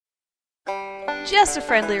Just a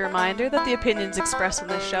friendly reminder that the opinions expressed on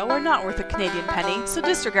this show are not worth a Canadian penny, so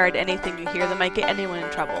disregard anything you hear that might get anyone in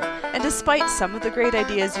trouble. And despite some of the great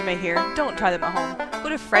ideas you may hear, don't try them at home. Go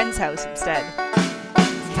to a friend's house instead.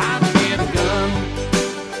 It's time to get a gun.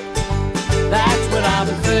 That's what I've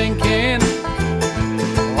been thinking.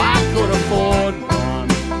 Well, I could afford one.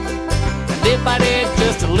 And if I did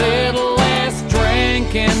just a little less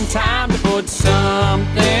drinking, time to put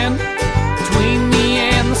something between me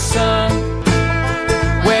and the sun.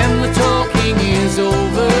 When the talking is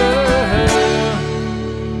over,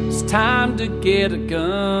 it's time to get a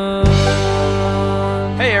gun.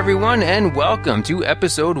 Hey everyone, and welcome to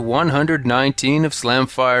episode 119 of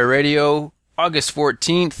Slamfire Radio, August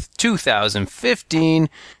 14th, 2015.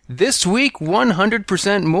 This week,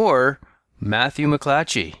 100% more, Matthew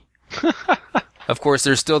McClatchy. Of course,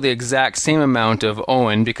 there's still the exact same amount of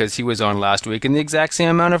Owen because he was on last week, and the exact same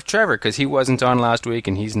amount of Trevor because he wasn't on last week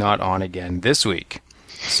and he's not on again this week.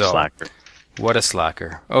 So, slacker. What a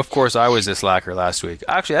slacker. Of course, I was a slacker last week.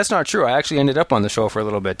 Actually, that's not true. I actually ended up on the show for a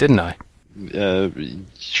little bit, didn't I?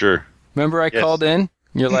 Sure. Remember I called in?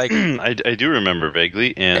 You're like... I do remember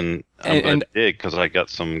vaguely, and I'm glad I did because I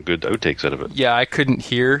got some good outtakes out of it. Yeah, I couldn't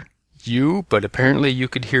hear you, but apparently you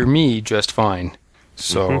could hear me just fine.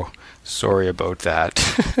 So, sorry about that.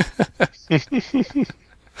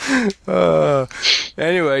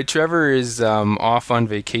 Anyway, Trevor is off on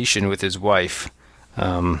vacation with his wife.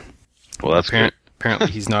 Well, that's good. Apparently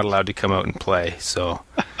he's not allowed to come out and play, so...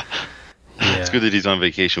 Yeah. It's good that he's on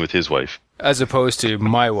vacation with his wife. As opposed to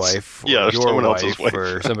my wife, or your wife,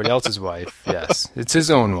 or somebody else's wife. Yes, it's his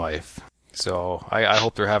own wife. So I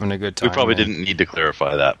hope they're having a good time. We probably didn't need to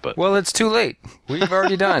clarify that, but... Well, it's too late. We've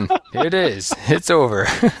already done. It is. It's over.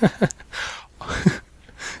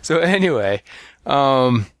 So anyway,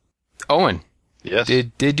 Owen. Yes?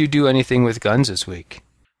 Did you do anything with guns this week?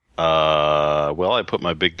 Well, I put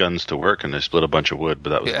my big guns to work and I split a bunch of wood,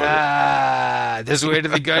 but that was about it. This way to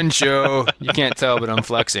the gun show. You can't tell, but I'm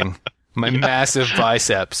flexing my massive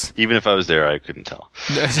biceps. Even if I was there, I couldn't tell.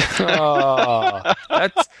 I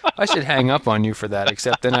should hang up on you for that,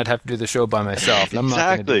 except then I'd have to do the show by myself. I'm not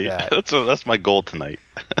going to do that. That's my goal tonight.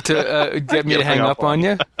 To get me to hang up on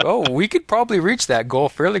you? Oh, we could probably reach that goal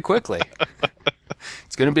fairly quickly.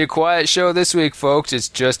 It's going to be a quiet show this week, folks. It's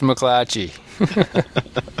just McClatchy.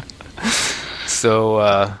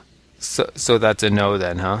 So that's a no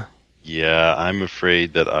then, huh? Yeah, I'm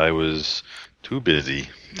afraid that I was too busy.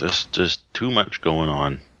 Just too much going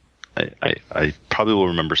on. I probably will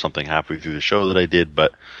remember something halfway through the show that I did,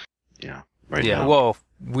 but yeah, now. Yeah, well,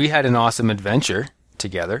 we had an awesome adventure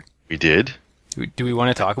together. We did. Do we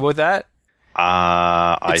want to talk about that?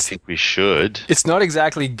 I think we should. It's not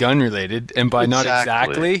exactly gun related, and by not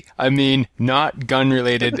exactly, I mean not gun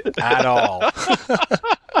related at all.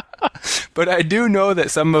 But I do know that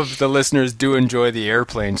some of the listeners do enjoy the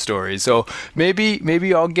airplane stories, so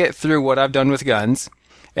maybe I'll get through what I've done with guns,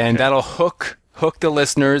 and that'll hook the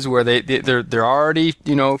listeners where they're already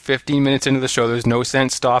 15 minutes into the show. There's no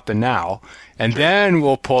sense stopping now, and then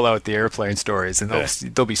we'll pull out the airplane stories, and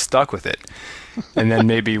they'll be stuck with it. And then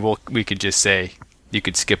maybe we could just say you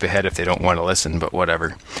could skip ahead if they don't want to listen, but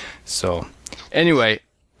whatever. So anyway,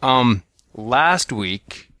 last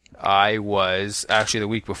week I was actually the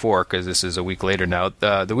week before, because this is a week later now.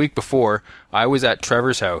 The week before I was at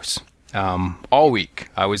Trevor's house all week.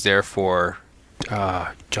 I was there for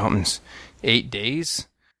 8 days.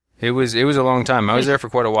 It was a long time. I was there for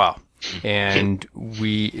quite a while, and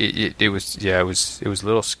it was a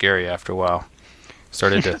little scary after a while.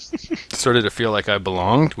 Started to feel like I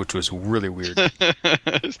belonged, which was really weird.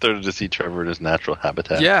 Started to see Trevor in his natural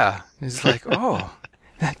habitat. Yeah, it's like, oh,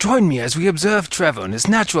 join me as we observe Trevor in his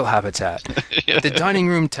natural habitat at the dining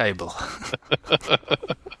room table.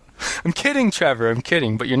 I'm kidding, Trevor. I'm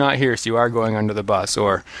kidding, but you're not here, so you are going under the bus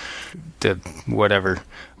or the whatever.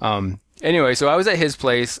 Anyway, so I was at his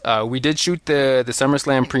place. We did shoot the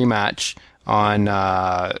SummerSlam pre-match on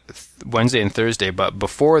Wednesday and Thursday, but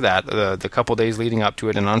before that, the couple days leading up to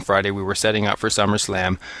it and on Friday, we were setting up for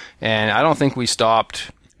SummerSlam, and I don't think we stopped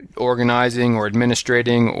organizing or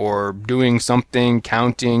administrating or doing something,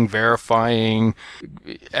 counting, verifying,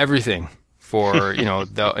 everything for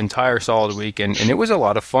the entire solid week, and it was a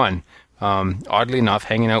lot of fun. Oddly enough,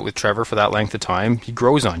 hanging out with Trevor for that length of time, he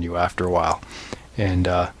grows on you after a while, and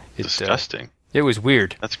disgusting. It was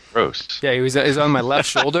weird. That's gross. Yeah, he was on my left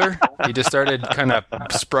shoulder. He just started kind of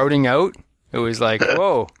sprouting out. It was like,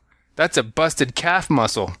 whoa, that's a busted calf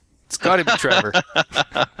muscle. It's got to be Trevor.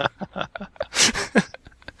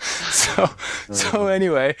 So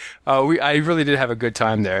anyway, I really did have a good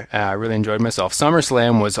time there. I really enjoyed myself.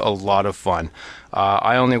 SummerSlam was a lot of fun.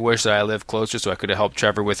 I only wish that I lived closer so I could have helped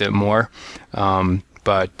Trevor with it more.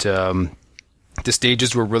 But the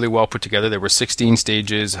stages were really well put together. There were 16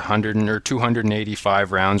 stages, 100 or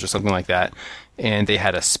 285 rounds or something like that. And they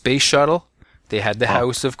had a space shuttle. They had the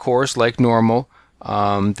house, of course, like normal.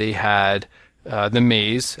 They had the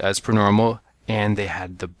maze, as per normal. And they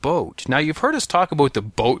had the boat. Now, you've heard us talk about the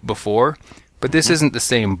boat before, but this isn't the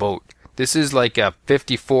same boat. This is like a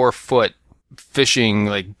 54-foot fishing,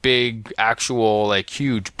 like big, actual, like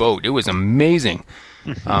huge boat. It was amazing.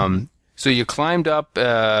 So you climbed up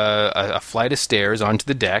a flight of stairs onto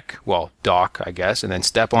the deck, well, dock, I guess, and then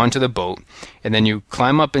step onto the boat. And then you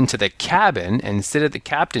climb up into the cabin and sit at the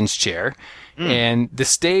captain's chair. And the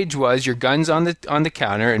stage was your gun's on the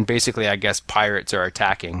counter, and basically, I guess, pirates are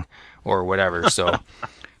attacking or whatever. So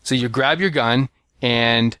you grab your gun,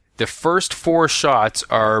 and the first 4 shots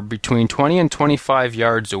are between 20 and 25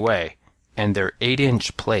 yards away, and they're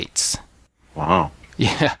 8-inch plates. Wow.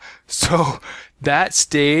 Yeah. So that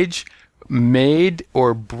stage made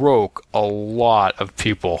or broke a lot of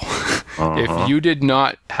people. If you did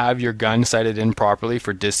not have your gun sighted in properly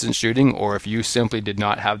for distance shooting, or if you simply did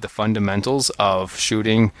not have the fundamentals of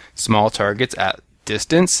shooting small targets at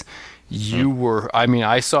distance, you were, I mean,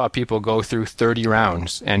 I saw people go through 30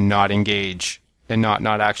 rounds and not engage and not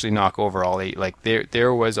actually knock over all 8. Like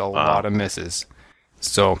there was a lot of misses.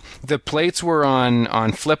 So the plates were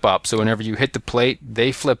on flip up. So whenever you hit the plate,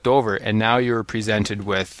 they flipped over, and now you were presented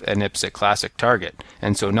with an IPSC Classic target.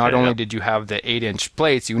 And so not only did you have the 8-inch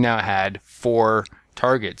plates, you now had 4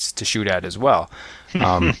 targets to shoot at as well.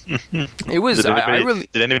 It was,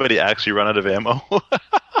 did anybody actually run out of ammo?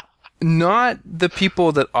 Not the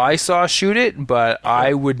people that I saw shoot it, but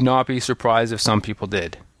I would not be surprised if some people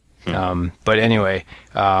did. But anyway,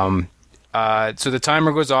 so the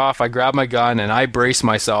timer goes off, I grab my gun, and I brace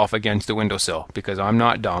myself against the windowsill because I'm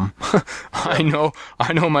not dumb. I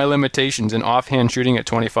know my limitations, and offhand shooting at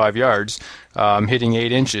 25 yards, hitting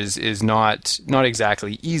 8 inches is not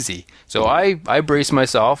exactly easy. So I brace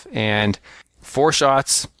myself, and 4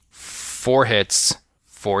 shots, 4 hits,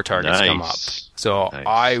 4 targets come up. So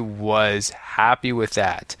I was happy with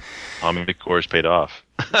that. Tommy McCour's paid off.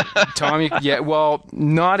 Tommy, yeah, well,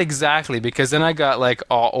 not exactly, because then I got like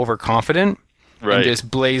all overconfident and just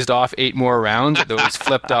blazed off 8 more rounds at those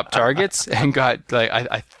flipped up targets and got like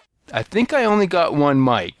I think I only got 1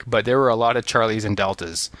 mic, but there were a lot of Charlies and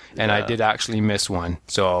Deltas, and I did actually miss one.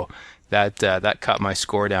 So that cut my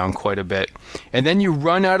score down quite a bit. And then you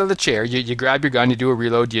run out of the chair, you grab your gun, you do a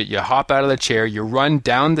reload, you hop out of the chair, you run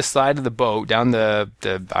down the side of the boat, down the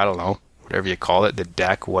I don't know, whatever you call it, the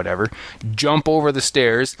deck, whatever, jump over the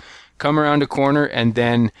stairs, come around a corner, and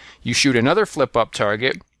then you shoot another flip-up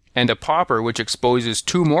target and a popper, which exposes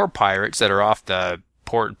 2 more pirates that are off the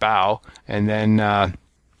port bow, and then,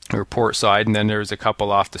 or port side, and then there's a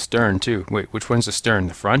couple off the stern, too. Wait, which one's the stern?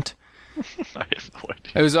 The front? I have no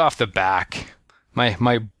idea. It was off the back.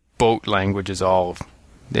 My boat language is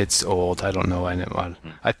it's old. I don't know.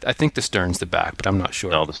 I think the stern's the back, but I'm not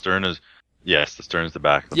sure. No, the stern is... Yes, the stern is the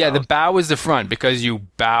back. The bow is the front because you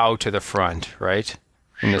bow to the front, right?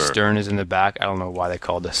 And the stern is in the back. I don't know why they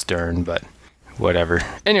called it stern, but whatever.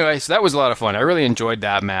 Anyway, so that was a lot of fun. I really enjoyed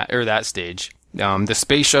that stage. The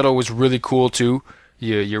space shuttle was really cool too.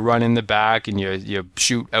 You run in the back and you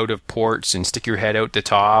shoot out of ports and stick your head out the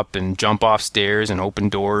top and jump off stairs and open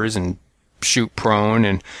doors and shoot prone.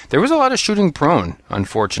 And there was a lot of shooting prone,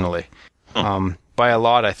 unfortunately. By a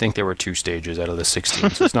lot, I think there were 2 stages out of the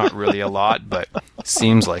 16, so it's not really a lot, but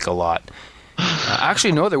seems like a lot.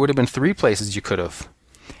 Actually, no, there would have been 3 places you could have.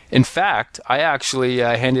 In fact, I actually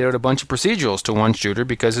handed out a bunch of procedurals to one shooter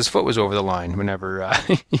because his foot was over the line whenever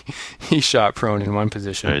he shot prone in one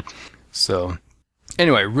position. Right. So,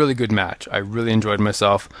 anyway, really good match. I really enjoyed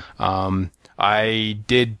myself. I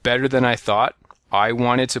did better than I thought. I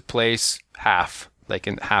wanted to place half. Like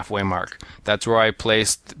in the halfway mark. That's where I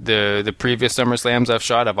placed the previous SummerSlams I've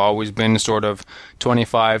shot. I've always been sort of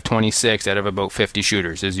 25, 26 out of about 50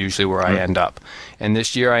 shooters is usually where I end up. And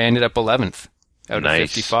this year I ended up 11th out of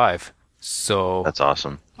 55. So that's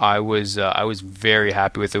awesome. I was very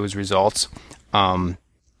happy with those results.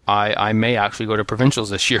 I may actually go to provincials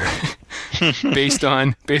this year based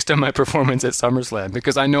on my performance at SummerSlam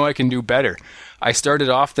because I know I can do better. I started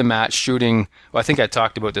off the match shooting, well, I think I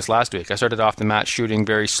talked about this last week. I started off the match shooting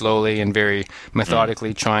very slowly and very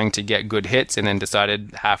methodically trying to get good hits and then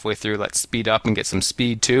decided halfway through, let's speed up and get some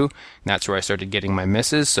speed too. And that's where I started getting my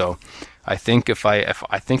misses. So I think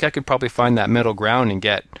I think I could probably find that middle ground and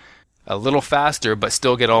get a little faster but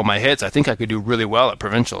still get all my hits, I think I could do really well at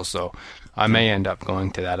provincial. So I may end up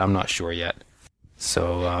going to that. I'm not sure yet.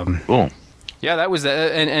 So Cool. yeah, that was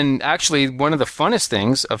and actually one of the funnest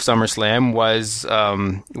things of SummerSlam was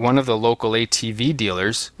one of the local ATV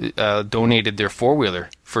dealers donated their 4-wheeler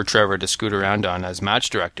for Trevor to scoot around on as match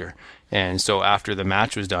director. And so after the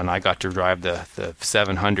match was done, I got to drive the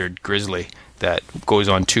 700 Grizzly that goes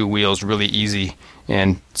on 2 wheels really easy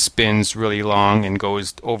and spins really long and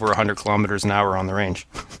goes over 100 kilometers an hour on the range.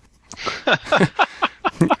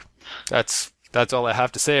 That's all I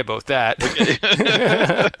have to say about that.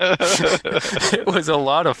 It was a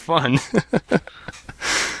lot of fun.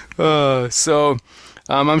 So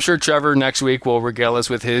I'm sure Trevor next week will regale us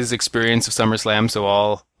with his experience of SummerSlam, so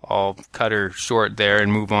I'll cut her short there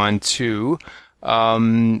and move on to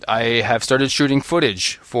I have started shooting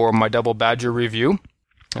footage for my Double Badger review.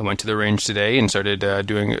 I went to the range today and started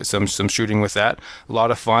doing some shooting with that. A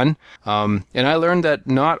lot of fun. And I learned that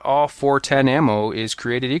not all 410 ammo is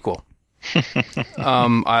created equal.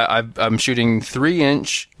 I'm shooting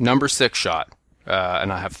 3-inch number 6 shot,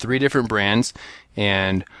 and I have 3 different brands,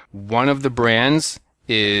 and one of the brands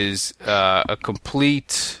is a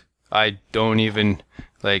complete, I don't even,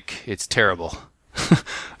 like, it's terrible.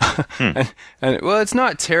 and well, it's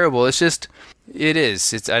not terrible, it's just, it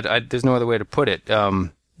is. There's no other way to put it.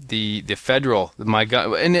 The Federal, my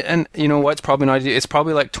gun, and you know what, it's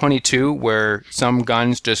probably like 22, where some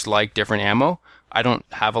guns just like different ammo. I don't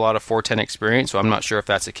have a lot of 410 experience, so I'm not sure if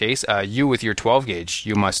that's the case. You with your 12 gauge,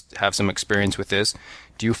 you must have some experience with this.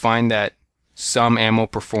 Do you find that some ammo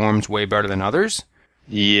performs way better than others?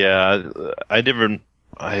 Yeah, I've never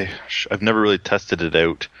really tested it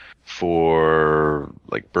out for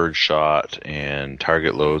like birdshot and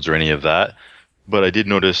target loads or any of that. But I did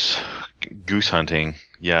notice goose hunting.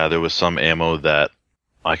 Yeah, there was some ammo that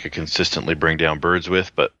I could consistently bring down birds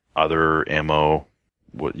with, but other ammo,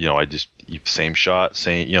 I just same shot,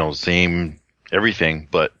 same everything,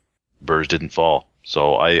 but birds didn't fall.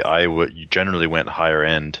 So I generally went higher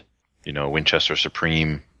end, Winchester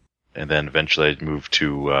Supreme, and then eventually I moved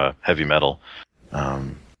to heavy metal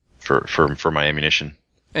for my ammunition.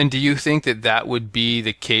 And do you think that would be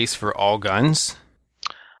the case for all guns?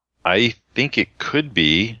 I think it could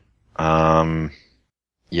be.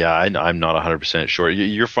 Yeah, I'm not 100% sure. Are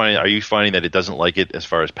you finding that it doesn't like it as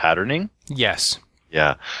far as patterning? Yes.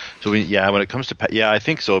 Yeah. So when it comes to I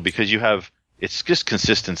think so, because it's just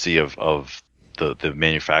consistency of the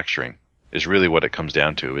manufacturing is really what it comes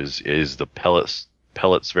down to. Is the pellets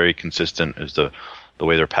very consistent? Is the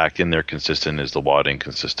way they're packed in there consistent? Is the wadding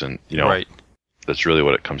consistent? Right. That's really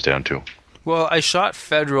what it comes down to. Well, I shot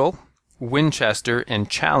Federal, Winchester, and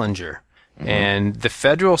Challenger. Mm-hmm. And the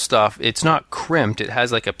Federal stuff, it's not crimped. It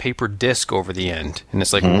has like a paper disc over the end, and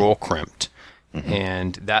it's like roll crimped. Mm-hmm.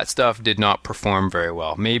 And that stuff did not perform very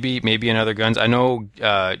well. Maybe in other guns. I know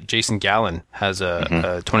Jason Gallen has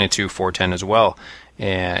a 22 410 as well,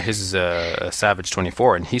 and his is a Savage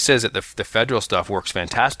 24, and he says that the Federal stuff works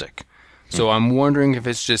fantastic. So I'm wondering if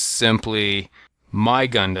it's just simply my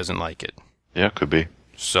gun doesn't like it. Yeah, could be.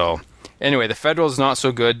 So anyway, the Federal is not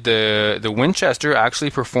so good. The Winchester actually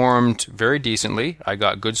performed very decently. I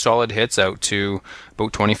got good solid hits out to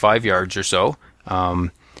about 25 yards or so.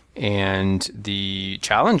 And the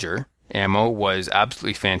Challenger ammo was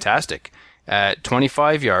absolutely fantastic. At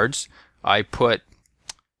 25 yards, I put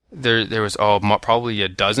there was probably a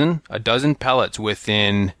dozen pellets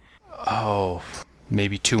within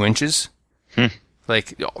maybe 2 inches.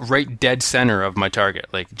 Like right dead center of my target.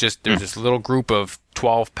 Like just there's this little group of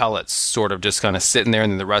 12 pellets sort of just kind of sitting there,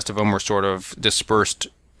 and then the rest of them were sort of dispersed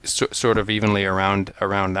sort of evenly around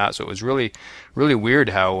that. So it was really, really weird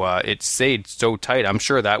how it stayed so tight. I'm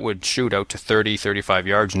sure that would shoot out to 30, 35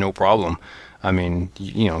 yards, no problem. I mean,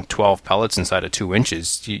 12 pellets inside of 2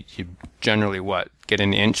 inches, you generally get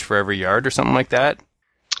an inch for every yard or something like that?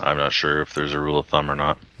 I'm not sure if there's a rule of thumb or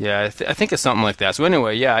not. Yeah, I think it's something like that. So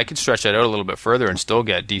anyway, yeah, I could stretch that out a little bit further and still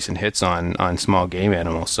get decent hits on small game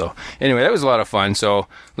animals. So anyway, that was a lot of fun. So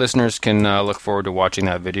listeners can look forward to watching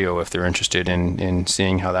that video if they're interested in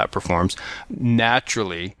seeing how that performs.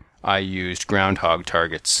 Naturally, I used groundhog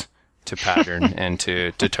targets to pattern and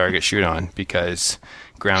to target shoot on, because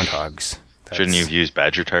groundhogs. Shouldn't you have used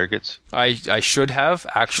badger targets? I should have,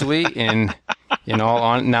 actually,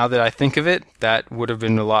 now that I think of it, that would have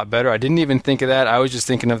been a lot better. I didn't even think of that. I was just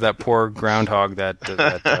thinking of that poor groundhog that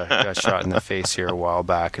got shot in the face here a while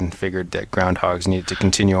back, and figured that groundhogs needed to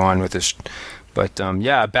continue on with this. But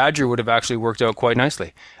a badger would have actually worked out quite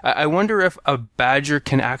nicely. I wonder if a badger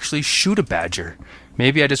can actually shoot a badger.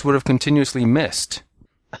 Maybe I just would have continuously missed.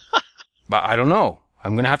 But I don't know.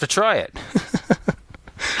 I'm going to have to try it.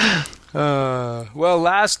 Well,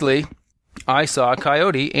 lastly, I saw a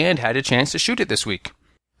coyote and had a chance to shoot it this week.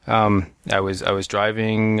 I was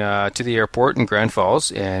driving to the airport in Grand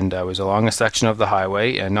Falls, and I was along a section of the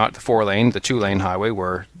highway, and not the 4-lane, the 2-lane highway,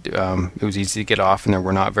 where it was easy to get off, and there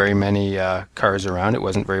were not very many cars around. It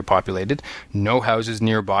wasn't very populated. No houses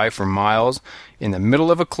nearby for miles. In the middle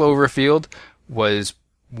of a clover field was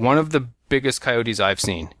one of the biggest coyotes I've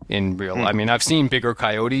seen in real. I mean, I've seen bigger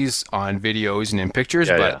coyotes on videos and in pictures,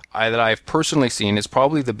 that I've personally seen is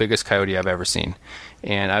probably the biggest coyote I've ever seen.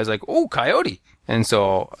 And I was like, "Oh, coyote!" And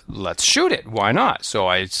so let's shoot it. Why not? So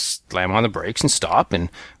I slam on the brakes and stop, and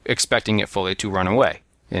expecting it fully to run away.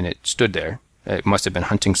 And it stood there. It must have been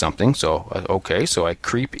hunting something. So okay, so I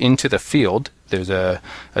creep into the field. There's a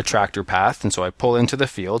tractor path, and so I pull into the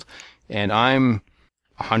field, and I'm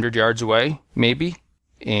 100 yards away, maybe.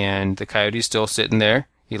 And the coyote's still sitting there.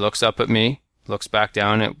 He looks up at me, looks back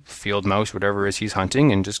down at field mouse, whatever it is he's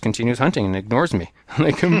hunting, and just continues hunting and ignores me.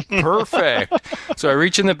 Like, perfect. So I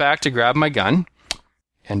reach in the back to grab my gun,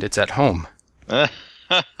 and it's at home.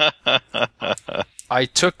 I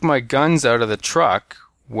took my guns out of the truck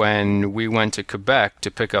when we went to Quebec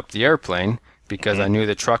to pick up the airplane because I knew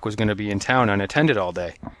the truck was going to be in town unattended all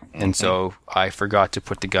day. And so I forgot to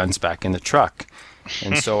put the guns back in the truck.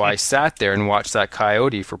 And so I sat there and watched that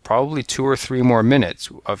coyote for probably 2 or 3 more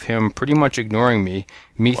minutes of him pretty much ignoring me,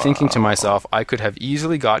 thinking to myself, I could have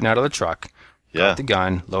easily gotten out of the truck, got the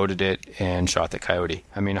gun, loaded it, and shot the coyote.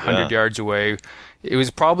 I mean, 100 yards away. It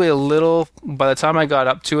was probably a little, by the time I got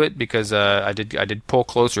up to it, because I did pull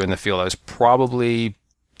closer in the field, I was probably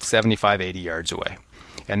 75, 80 yards away.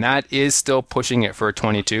 And that is still pushing it for a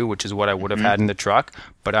 22, which is what I would have had in the truck,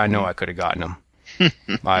 but I know I could have gotten him.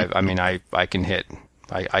 I can hit.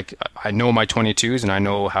 I know my 22s, and I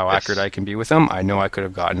know how accurate I can be with them. I know I could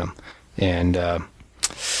have gotten them, and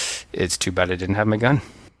it's too bad I didn't have my gun.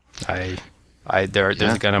 There's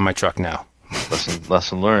a gun on my truck now.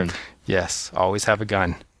 Lesson learned. Yes, always have a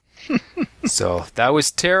gun. So that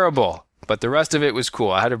was terrible, but the rest of it was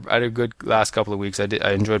cool. I had a good last couple of weeks. I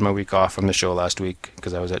enjoyed my week off from the show last week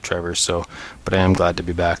because I was at Trevor's. So, but I am glad to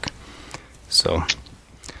be back. So,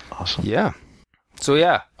 awesome. Yeah. So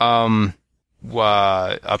yeah,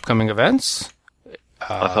 upcoming events.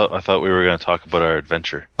 I thought we were going to talk about our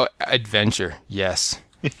adventure. Oh, adventure, yes.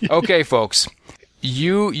 Okay, folks,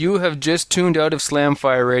 you have just tuned out of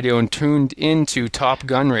Slamfire Radio and tuned into Top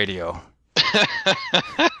Gun Radio.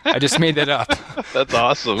 I just made that up. That's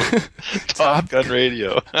awesome. Top Gun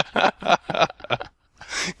Radio.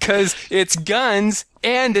 Because it's guns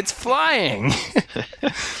and it's flying.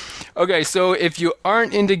 Okay, so if you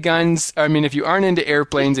aren't into guns, if you aren't into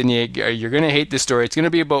airplanes and you're going to hate this story, it's going to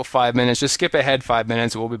be about 5 minutes. Just skip ahead 5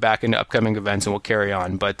 minutes, and we'll be back into upcoming events, and we'll carry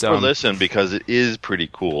on. But or listen, because it is pretty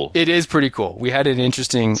cool. It is pretty cool. We had an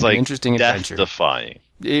interesting adventure. Death-defying.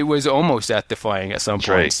 It was almost death-defying at some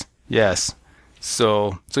points. Right. Yes.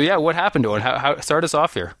 So yeah, what happened to it? How start us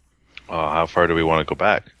off here? How far do we want to go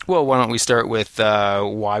back? Well, why don't we start with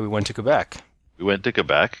why we went to Quebec? We went to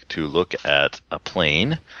Quebec to look at a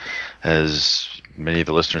plane. As many of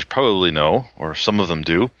the listeners probably know, or some of them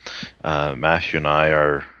do, Matthew and I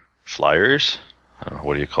are flyers. I don't know,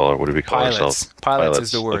 what do you call it? What do we call ourselves? Pilots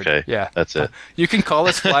is the word. Okay, yeah, that's it. You can call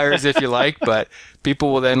us flyers if you like, but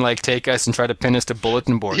people will then take us and try to pin us to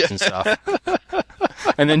bulletin boards and stuff,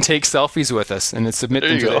 and then take selfies with us and then submit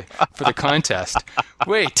them for the contest.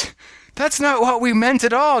 Wait, that's not what we meant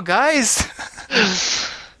at all, guys.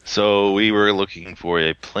 So we were looking for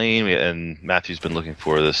a plane, and Matthew's been looking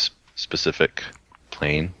for this specific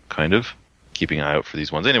plane, kind of keeping an eye out for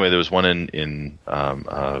these ones. Anyway, there was one in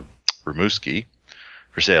Rimouski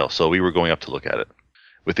for sale, so we were going up to look at it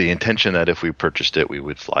with the intention that if we purchased it, we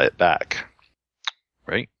would fly it back.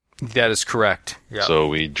 Right? That is correct. Yeah. So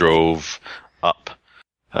we drove up.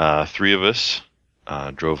 3 of us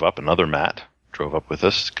drove up. Another Matt drove up with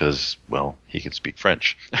us because, well, he can speak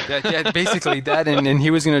French. Basically that, and he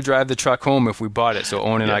was going to drive the truck home if we bought it, so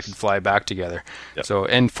Owen and I could fly back together. Yep. So,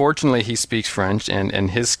 and fortunately he speaks French,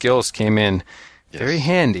 and his skills came in very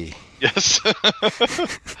handy. Yes.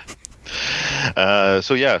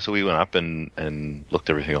 So we went up and looked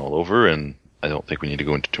everything all over, and I don't think we need to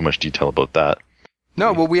go into too much detail about that.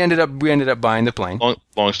 No, well, we ended up buying the plane.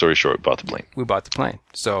 Long story short, we bought the plane. We bought the plane.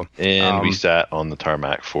 So we sat on the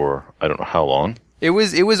tarmac for I don't know how long. It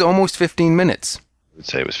was almost 15 minutes. I would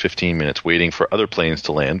say it was 15 minutes waiting for other planes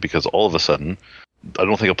to land because all of a sudden, I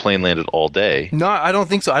don't think a plane landed all day. No, I don't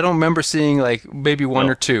think so. I don't remember seeing maybe one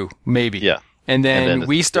or two, maybe. Yeah. And then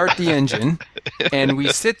we start the engine, and we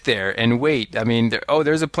sit there and wait. I mean,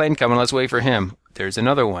 there's a plane coming. Let's wait for him. there's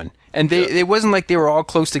another one. And it wasn't like they were all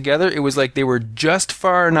close together. It was like they were just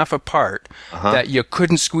far enough apart that you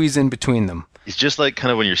couldn't squeeze in between them. It's just like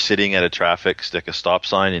kind of when you're sitting at a stop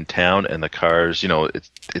sign in town, and the cars,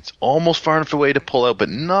 it's almost far enough away to pull out, but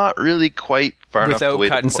not really quite far enough away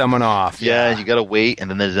without cutting someone off. Yeah, you got to wait,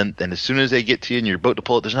 and then as soon as they get to you and you're about to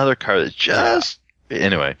pull it, there's another car that's just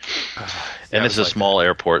anyway. And it's a small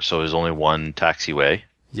airport, so there's only one taxiway.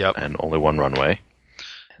 Yep. And only one runway.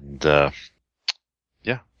 And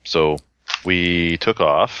so we took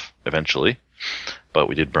off eventually, but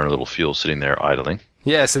we did burn a little fuel sitting there idling.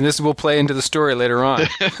 Yes, and this will play into the story later on.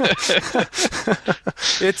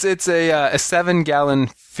 It's a 7-gallon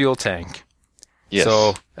fuel tank. Yes.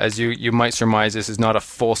 So as you might surmise, this is not a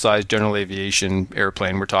full-size general aviation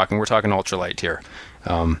airplane. We're talking ultralight here.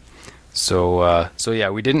 So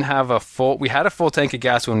we didn't have we had a full tank of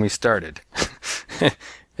gas when we started,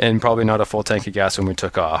 and probably not a full tank of gas when we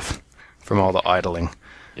took off from all the idling.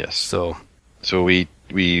 Yes. So we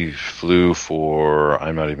flew for,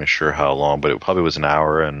 I'm not even sure how long, but it probably was an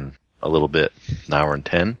hour and a little bit, an hour and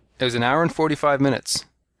 10. It was an hour and 45 minutes.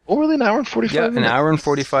 Oh, really? An hour and 45 minutes? Yeah, an hour and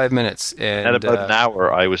 45 minutes. And at about an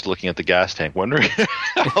hour, I was looking at the gas tank, wondering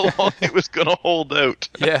how long it was going to hold out.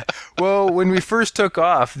 Yeah. Well, when we first took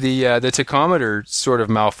off, the tachometer sort of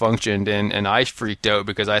malfunctioned, and I freaked out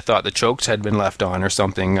because I thought the chokes had been left on or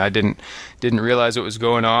something. I didn't realize what was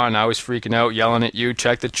going on. I was freaking out, yelling at you,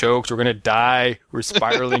 check the chokes, we're going to die, we're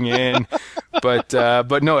spiraling in. But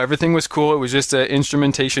no, everything was cool. It was just an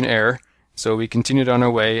instrumentation error. So we continued on our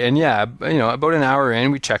way, and about an hour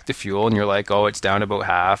in, we checked the fuel, and you're like, oh, it's down about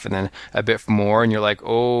half, and then a bit more, and you're like,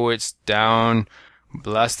 oh, it's down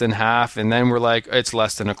less than half, and then we're like, it's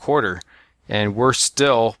less than a quarter, and we're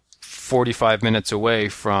still 45 minutes away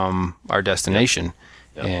from our destination.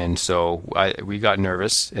 Yep. And so we got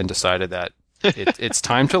nervous and decided that it's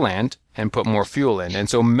time to land and put more fuel in. And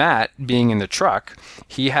so Matt, being in the truck,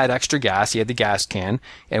 he had extra gas, he had the gas can,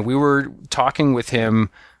 and we were talking with him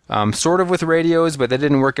sort of with radios, but that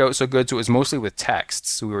didn't work out so good, so it was mostly with texts.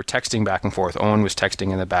 So we were texting back and forth. Owen was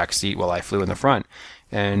texting in the back seat while I flew in the front.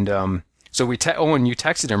 And so Owen, you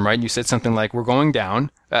texted him, right? And you said something like, we're going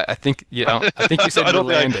down. I think you said we're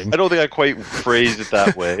landing. I don't think I quite phrased it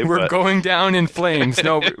that way. We're going down in flames.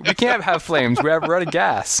 No, we can't have flames. We're out of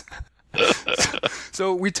gas.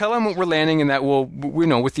 So we tell him what we're landing, and that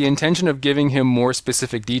with the intention of giving him more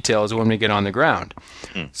specific details when we get on the ground.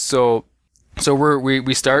 So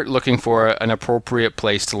we start looking for an appropriate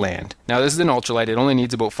place to land. Now, this is an ultralight. It only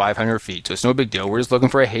needs about 500 feet, so it's no big deal. We're just looking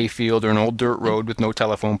for a hayfield or an old dirt road with no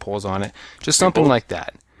telephone poles on it. Just something like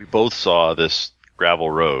that. We both saw this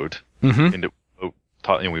gravel road. Mm-hmm.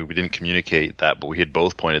 And we didn't communicate that, but we had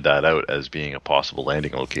both pointed that out as being a possible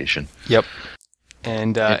landing location. Yep.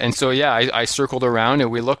 And so I circled around,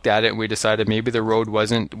 and we looked at it, and we decided maybe the road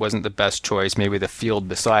wasn't the best choice. Maybe the field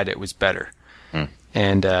beside it was better.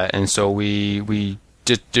 And so we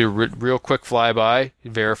just did a real quick flyby,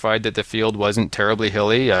 verified that the field wasn't terribly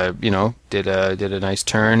hilly, did a nice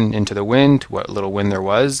turn into the wind, what little wind there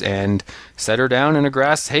was, and set her down in a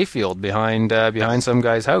grass hayfield behind some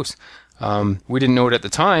guy's house. We didn't know it at the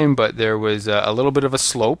time, but there was a little bit of a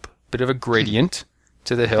slope, bit of a gradient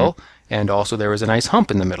to the hill, and also there was a nice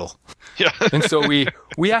hump in the middle. Yeah. And so we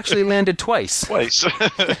actually landed twice.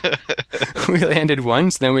 We landed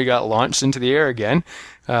once, then we got launched into the air again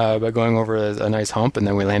by going over a nice hump, and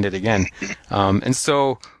then we landed again. And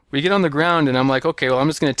so we get on the ground, and I'm like, okay, well, I'm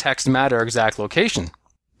just going to text Matt our exact location.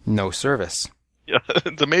 No service. Yeah,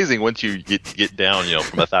 it's amazing once you get down,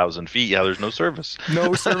 from 1,000 feet. Yeah, there's no service.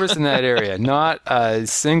 No service in that area. Not a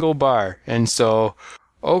single bar. And so...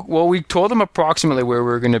 Oh, well, we told them approximately where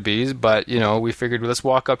we were going to be, but, we figured, let's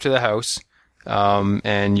walk up to the house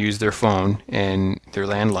and use their phone and their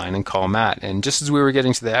landline and call Matt. And just as we were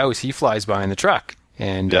getting to the house, he flies by in the truck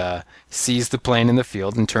and sees the plane in the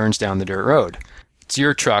field and turns down the dirt road. It's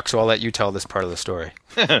your truck, so I'll let you tell this part of the story.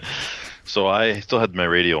 So I still had my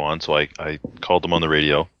radio on, so I called him on the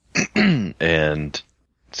radio and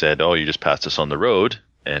said, oh, you just passed us on the road.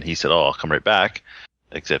 And he said, oh, I'll come right back,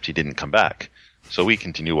 except he didn't come back. So we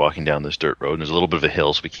continue walking down this dirt road, and there's a little bit of a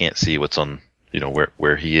hill, so we can't see what's on,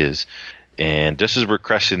 where he is. And just as we're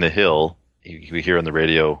cresting the hill, we hear on the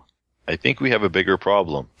radio, I think we have a bigger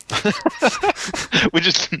problem. Which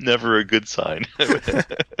is never a good sign.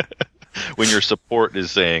 When your support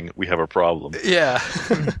is saying, we have a problem. Yeah.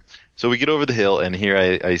 So we get over the hill, and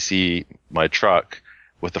here I see my truck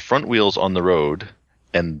with the front wheels on the road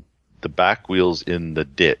and the back wheels in the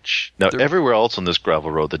ditch. Now, everywhere else on this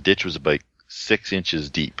gravel road, the ditch was about 6 inches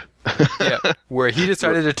deep. Yeah, where he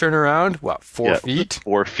decided to turn around, 4 feet?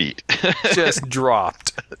 4 feet. Just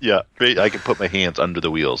dropped. Yeah, I could put my hands under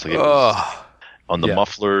the wheels. Like on the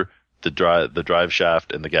muffler, the drive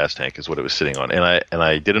shaft, and the gas tank is what it was sitting on. And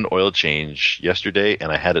I did an oil change yesterday,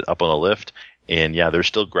 and I had it up on a lift. And yeah, there's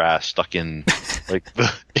still grass stuck in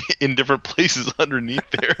in different places underneath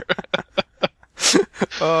there.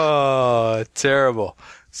 Oh, terrible.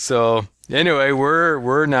 So anyway,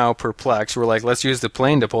 we're now perplexed. We're like, let's use the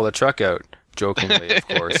plane to pull the truck out. Jokingly, of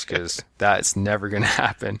course, because that's never going to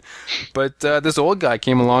happen. But this old guy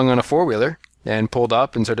came along on a four-wheeler and pulled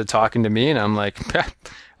up and started talking to me, and I'm like,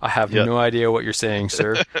 I have no idea what you're saying,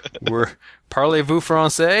 sir. Parlez-vous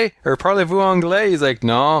français or parlez-vous anglais? He's like,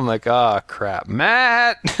 no. I'm like, crap.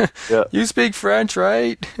 Matt, you speak French,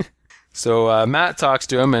 right? So Matt talks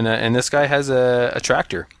to him, and this guy has a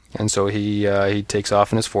tractor. And so he takes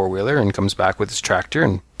off in his four-wheeler and comes back with his tractor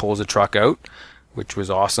and pulls the truck out, which was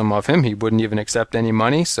awesome of him. He wouldn't even accept any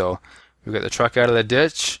money. So we got the truck out of the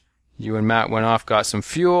ditch. You and Matt went off, got some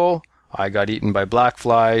fuel. I got eaten by black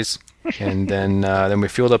flies. And then we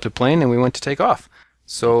fueled up the plane and we went to take off.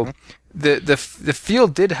 So the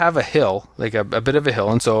field did have a hill, like a bit of a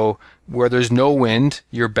hill. And so where there's no wind,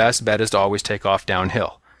 your best bet is to always take off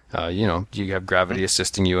downhill. You have gravity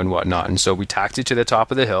assisting you and whatnot. And so we taxied to the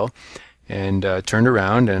top of the hill and turned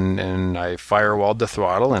around and I firewalled the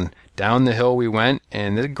throttle and down the hill we went.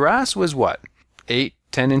 And the grass was 8-10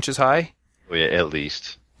 inches high? Oh, yeah, at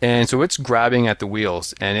least. And so it's grabbing at the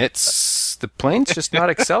wheels and the plane's just not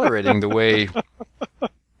accelerating the way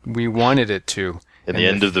we wanted it to. And the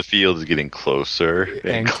end of the field is getting closer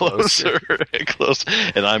and closer and closer.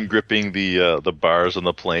 And I'm gripping the bars on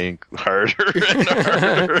the plane harder and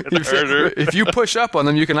harder and harder. If you push up on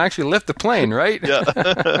them, you can actually lift the plane, right?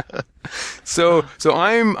 Yeah. So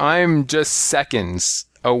I'm just seconds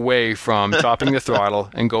away from topping the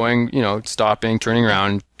throttle and going, stopping, turning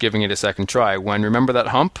around, giving it a second try. When, remember that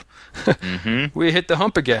hump? Mm-hmm. We hit the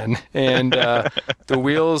hump again, and the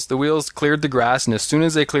wheels cleared the grass, and as soon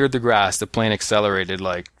as they cleared the grass, the plane accelerated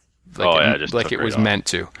like it was meant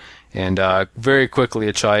to, and very quickly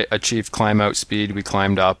achieved climb out speed. We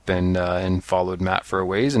climbed up and followed Matt for a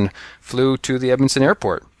ways and flew to the Edmonton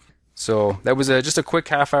airport. So that was just a quick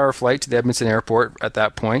half-hour flight to the Edmonton airport at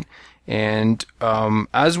that point. And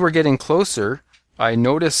as we're getting closer, I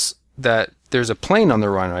notice that there's a plane on the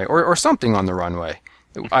runway or something on the runway.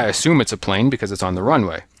 I assume it's a plane because it's on the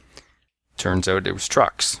runway. Turns out it was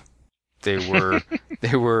trucks. They were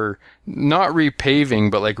not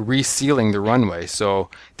repaving, but like resealing the runway. So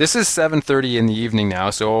this is 7:30 in the evening now.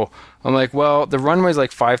 So I'm like, well, the runway's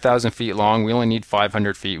like 5,000 feet long. We only need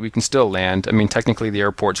 500 feet. We can still land. I mean, technically the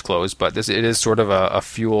airport's closed, but it is sort of a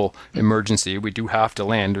fuel emergency. We do have to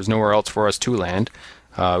land. There's nowhere else for us to land.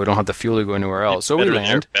 We don't have the fuel to go anywhere else. So we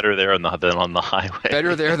land. Better there than on the highway.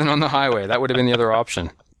 Better there than on the highway. That would have been the other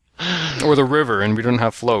option. Or the river, and we don't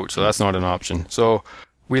have float, so that's not an option. So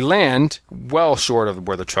we land well short of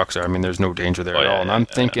where the trucks are. I mean, there's no danger there at all. And I'm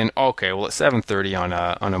thinking, okay, well, it's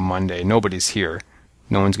 7:30 on a Monday. Nobody's here.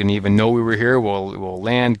 No one's going to even know we were here. We'll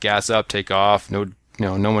land, gas up, take off. No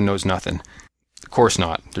one knows nothing. Of course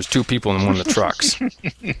not. There's two people in one of the trucks.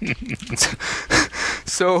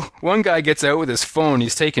 So one guy gets out with his phone.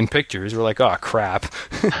 He's taking pictures. We're like, oh, crap.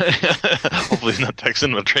 Hopefully he's not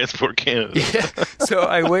texting with Transport Canada. Yeah. So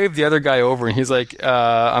I waved the other guy over, and he's like,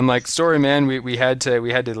 I'm like, sorry, man, we had to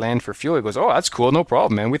land for fuel. He goes, oh, that's cool. No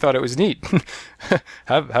problem, man. We thought it was neat.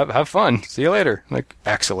 have fun. See you later. I'm like,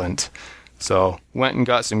 excellent. So went and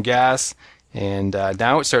got some gas. And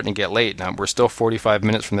now it's starting to get late. Now we're still 45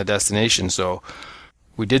 minutes from the destination, so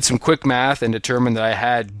we did some quick math and determined that I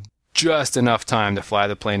had just enough time to fly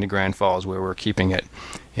the plane to Grand Falls where we're keeping it.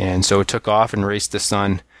 And so it took off and raced the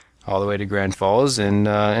sun all the way to Grand Falls and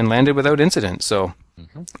landed without incident. So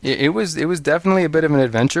it was definitely a bit of an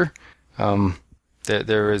adventure.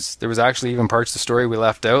 There was actually even parts of the story we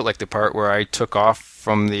left out, like the part where I took off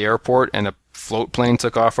from the airport and a float plane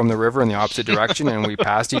took off from the river in the opposite direction, and we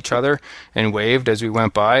passed each other and waved as we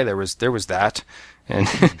went by. There was that, and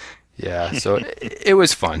yeah, so it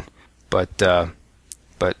was fun. But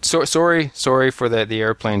sorry for the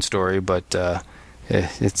airplane story, but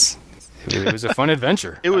it was a fun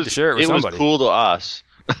adventure. It was to share it with somebody. Was cool to us.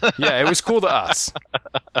 Yeah, it was cool to us,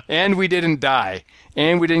 and we didn't die,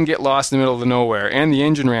 and we didn't get lost in the middle of nowhere, and the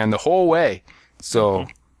engine ran the whole way. So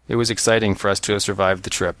it was exciting for us to have survived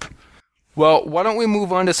the trip. Well, why don't we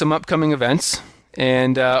move on to some upcoming events?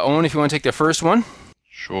 And Owen, if you want to take the first one.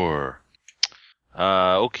 Sure.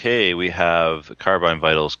 Okay, we have the Carbine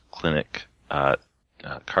Vitals Clinic,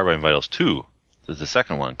 Carbine Vitals 2, is the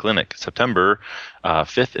second one, Clinic, September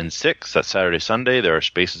 5th and 6th. That's Saturday, Sunday. There are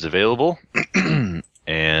spaces available.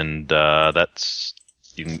 And that's,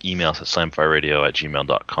 you can email us at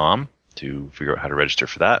slamfireradio@gmail.com to figure out how to register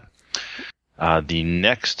for that. The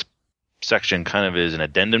next section kind of is an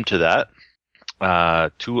addendum to that.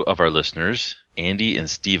 Two of our listeners, Andy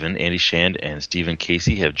Shand and Stephen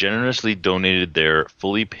Casey, have generously donated their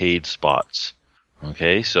fully paid spots.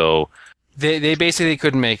 Okay, so they basically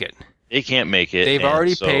couldn't make it. They can't make it. They've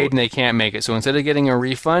already paid and they can't make it. So instead of getting a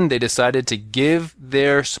refund, they decided to give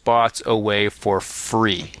their spots away for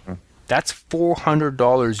free. That's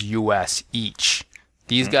 $400 US each.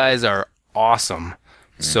 These guys are awesome.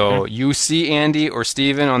 So you see Andy or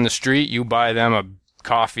Steven on the street, you buy them a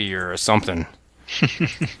coffee or something.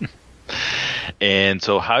 And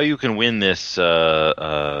so how you can win this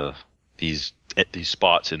these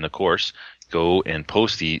spots in the course, go and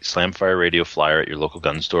post the Slamfire Radio flyer at your local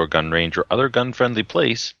gun store, gun range, or other gun-friendly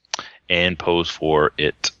place, and pose for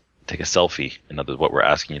it. Take a selfie. In other words, what we're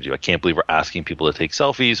asking you to do. I can't believe we're asking people to take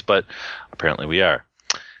selfies, but apparently we are.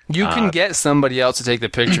 You can get somebody else to take the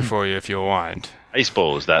picture for you if you want. I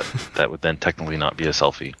suppose that would then technically not be a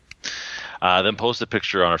selfie. Then post a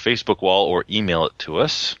picture on our Facebook wall or email it to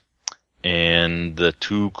us. And the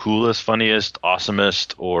two coolest, funniest,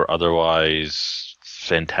 awesomest, or otherwise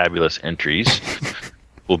fantabulous entries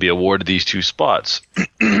will be awarded these two spots.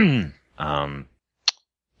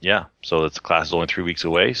 Yeah, so the class is only 3 weeks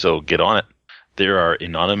away, so get on it. There are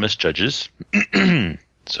anonymous judges.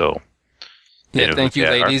 So, yeah, thank you,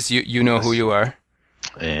 ladies. You know who you are.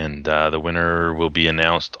 And the winner will be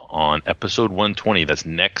announced on episode 120. That's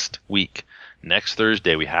next week. Next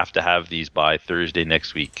Thursday. We have to have these by Thursday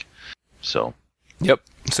next week. So. Yep.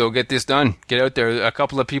 So get this done. Get out there. A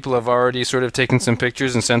couple of people have already sort of taken some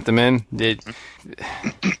pictures and sent them in. They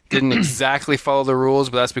didn't exactly follow the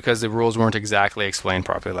rules, but that's because the rules weren't exactly explained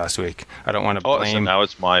properly last week. I don't want to blame. So now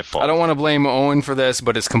it's my fault. I don't want to blame Owen for this,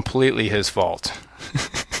 but it's completely his fault.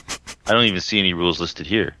 I don't even see any rules listed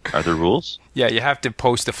here. Are there rules? Yeah, you have to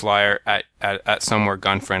post a flyer at somewhere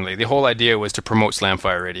gun-friendly. The whole idea was to promote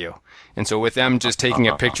Slamfire Radio. And so with them just taking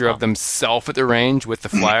a picture of themselves at the range with the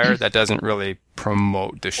flyer, that doesn't really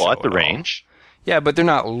promote the show. Well, at the range? Yeah, but they're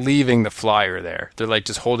not leaving the flyer there. They're like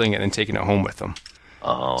just holding it and taking it home with them.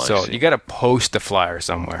 Oh, so you got to post the flyer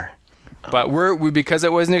somewhere. But we because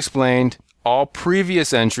it wasn't explained, all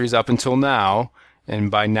previous entries up until now,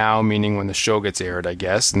 and by now meaning when the show gets aired, I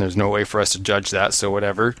guess, and there's no way for us to judge that, so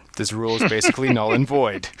whatever. This rule is basically null and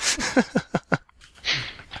void.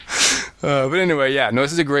 But anyway, yeah, no,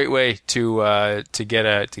 this is a great way to get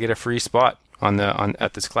a free spot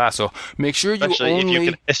at this class. So make sure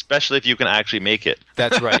especially if you can actually make it.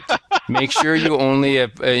 That's right. Make sure you only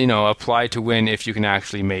apply to win if you can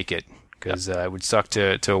actually make it, because it would suck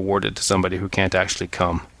to award it to somebody who can't actually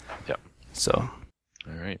come. Yep. So.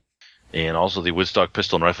 All right. And also the Woodstock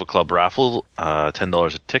Pistol and Rifle Club raffle,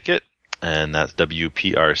 $10 a ticket. And that's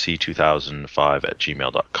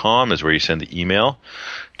WPRC2005@gmail.com is where you send the email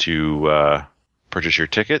to purchase your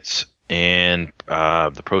tickets. And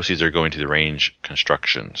the proceeds are going to the range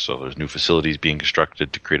construction. So there's new facilities being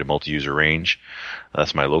constructed to create a multi-user range.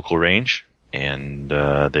 That's my local range. And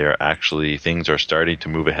things are starting to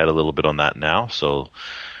move ahead a little bit on that now. So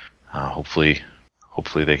hopefully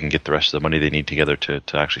they can get the rest of the money they need together to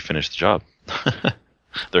actually finish the job.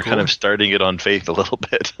 They're kind of starting it on faith a little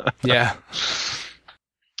bit. Yeah.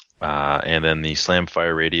 And then the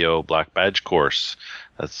Slamfire Radio Black Badge course.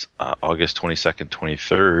 That's August 22nd,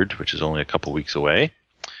 23rd, which is only a couple weeks away.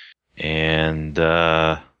 And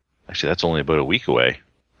actually, that's only about a week away.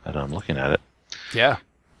 I'm looking at it. Yeah.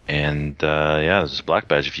 And this is Black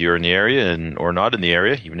Badge. If you're in the area or not in the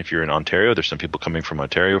area, even if you're in Ontario, there's some people coming from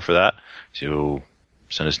Ontario for that. So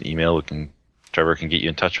send us an email. Trevor can get you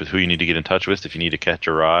in touch with who you need to get in touch with if you need to catch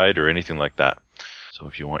a ride or anything like that. So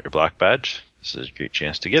if you want your Black Badge, this is a great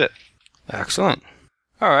chance to get it. Excellent.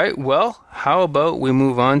 All right. Well, how about we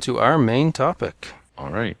move on to our main topic?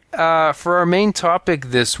 All right. For our main topic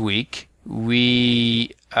this week,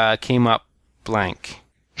 we came up blank.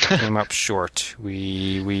 Came up short.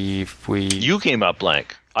 You came up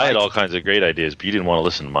blank. I had all kinds of great ideas, but you didn't want to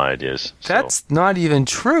listen to my ideas. That's not even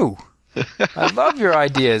true. I love your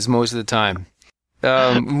ideas most of the time.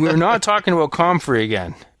 We're not talking about Comfrey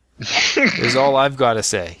again. Is all I've got to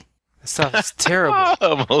say. This stuff is terrible. I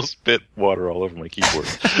almost spit water all over my keyboard.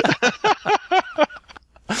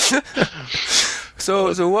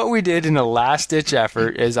 So what we did in a last-ditch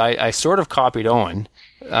effort is I sort of copied Owen,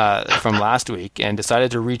 from last week and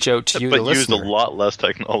decided to reach out to you, but the listener. used a lot less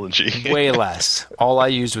technology. Way less. All I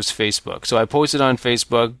used was Facebook. So I posted on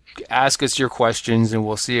Facebook, ask us your questions, and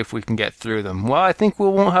we'll see if we can get through them. Well, I think we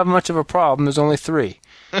won't have much of a problem. There's only 3.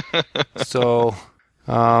 So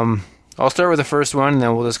I'll start with the first one, and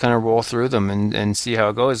then we'll just kind of roll through them and see how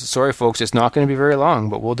it goes. Sorry, folks, it's not going to be very long,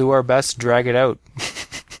 but we'll do our best to drag it out.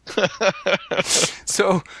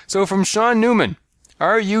 So from Sean Newman,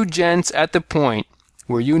 are you gents at the point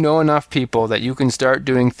where you know enough people that you can start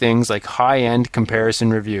doing things like high-end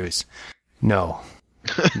comparison reviews? No.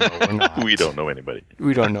 No, we're not. We don't know anybody.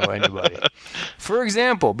 We don't know anybody. For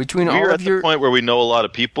example, between We're all at of your... the point where we know a lot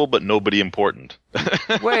of people, but nobody important.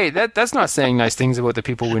 Wait, that's not saying nice things about the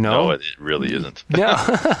people we know. No, it really isn't. No.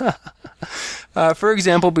 For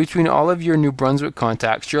example, between all of your New Brunswick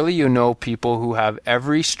contacts, surely you know people who have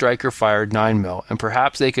every striker-fired 9mm, and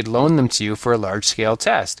perhaps they could loan them to you for a large-scale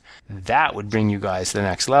test. That would bring you guys to the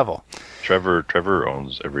next level. Trevor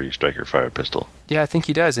owns every striker-fired pistol. Yeah, I think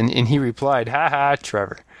he does, and he replied, "Ha,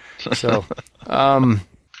 Trevor." So,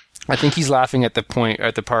 I think he's laughing at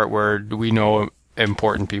the part where we know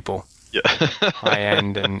important people, Yeah.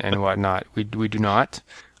 high-end and whatnot. We do not.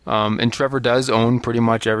 And Trevor does own pretty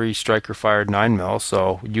much every striker-fired 9mm,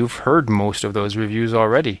 so you've heard most of those reviews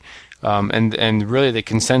already. And really the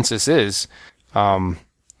consensus is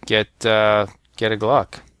get a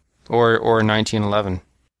Glock or a 1911.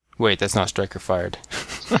 Wait, that's not striker-fired.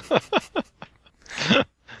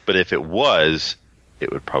 But if it was,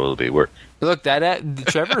 it would probably work. Look,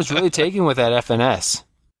 Trevor is really taken with that FNS.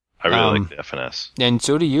 I really like the FNS. And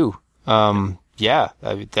so do you. Yeah,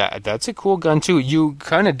 that's a cool gun too. You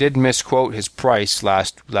kind of did misquote his price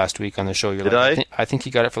last week on the show. Did I? I think he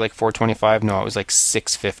got it for like $425. No, it was like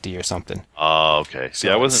 $650 or something. Oh, okay. See,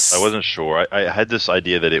 I wasn't sure. I had this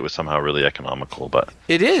idea that it was somehow really economical, but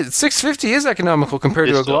it is. $650 is economical compared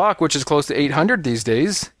to a Glock, which is close to $800 these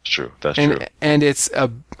days. It's true. That's true. And it's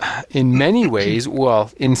in many ways,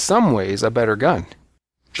 well, in some ways, a better gun.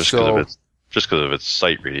 Just because of its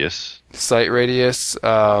sight radius. Sight radius.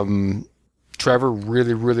 Trevor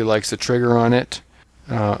really, really likes the trigger on it.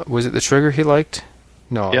 Was it the trigger he liked?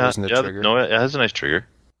 No, it wasn't the trigger. No, it has a nice trigger.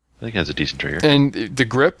 I think it has a decent trigger. And the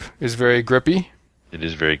grip is very grippy. It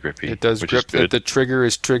is very grippy. It does grip. The trigger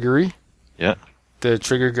is triggery. Yeah. The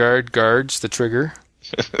trigger guard guards the trigger.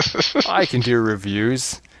 I can do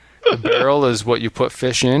reviews. The barrel is what you put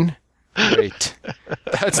fish in. Wait,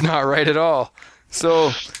 that's not right at all.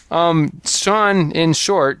 So, Sean, in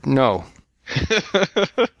short, no.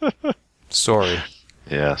 Sorry.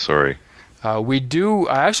 Yeah, sorry. We do.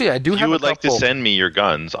 I do have a couple. If you would like to send me your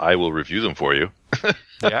guns, I will review them for you.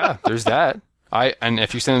 Yeah, there's that. And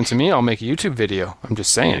if you send them to me, I'll make a YouTube video. I'm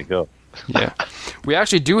just saying. There you go. Yeah. We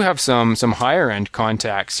actually do have some higher end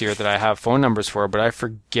contacts here that I have phone numbers for, but I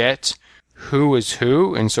forget who is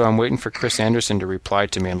who, and so I'm waiting for Chris Anderson to reply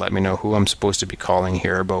to me and let me know who I'm supposed to be calling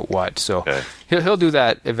here about what. So okay. He'll do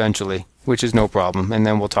that eventually, which is no problem, and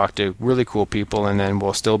then we'll talk to really cool people, and then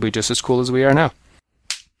we'll still be just as cool as we are now.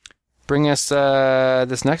 Bring us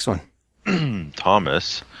this next one.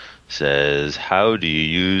 Thomas says, how do you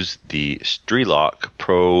use the Strelok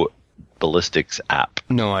Pro Ballistics app?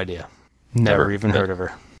 No idea. Never even heard of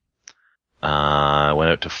her. I went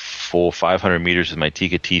out to full 500 meters with my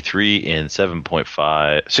Tikka T3 in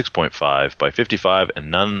 6.5 by 55, and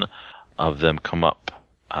none of them come up.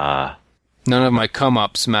 None of my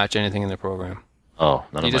come-ups match anything in the program. Oh,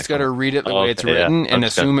 none of my You just got to read it the way it's written and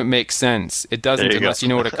assume it makes sense. It doesn't unless you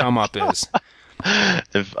know what a come-up is.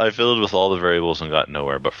 I filled with all the variables and got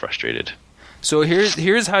nowhere but frustrated. So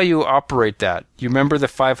here's how you operate that. You remember the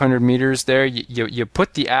 500 meters there? You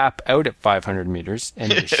put the app out at 500 meters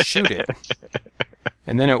and you shoot it.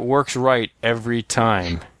 And then it works right every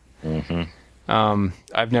time. Mm-hmm.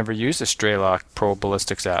 I've never used a Strelok Pro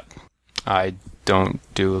Ballistics app. I don't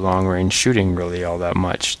do long-range shooting really all that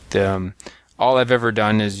much. All I've ever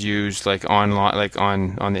done is use like online, like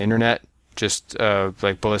on the internet, just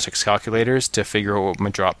like ballistics calculators to figure out what my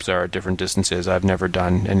drops are at different distances. I've never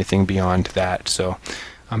done anything beyond that, so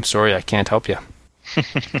I'm sorry I can't help you.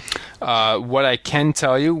 What I can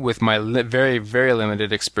tell you with my very, very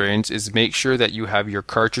limited experience is make sure that you have your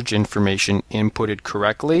cartridge information inputted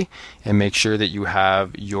correctly, and make sure that you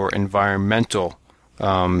have your environmental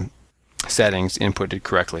settings inputted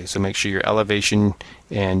correctly. So make sure your elevation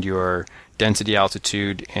and your density,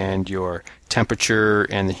 altitude, and your temperature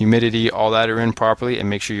and the humidity, all that are in properly, and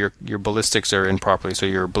make sure your ballistics are in properly. So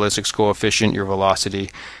your ballistics coefficient, your velocity,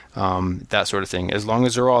 that sort of thing. As long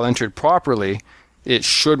as they're all entered properly, it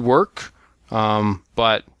should work.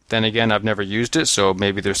 But then again, I've never used it, so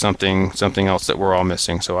maybe there's something else that we're all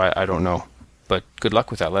missing. So I don't know. but good luck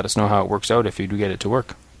with that. Let us know how it works out if you do get it to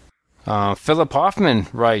work. Philip Hoffman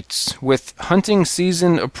writes, with hunting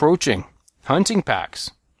season approaching, hunting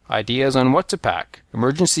packs, ideas on what to pack,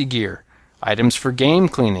 emergency gear, items for game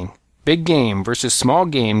cleaning, big game versus small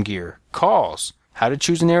game gear, calls, how to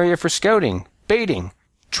choose an area for scouting, baiting,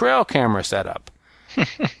 trail camera setup.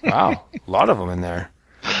 Wow, a lot of them in there.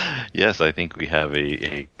 Yes, I think we have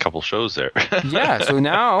a couple shows there. Yeah, so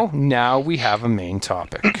now we have a main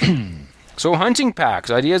topic. So hunting packs,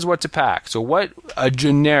 ideas what to pack. So what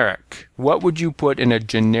would you put in a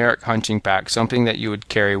generic hunting pack? Something that you would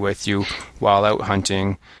carry with you while out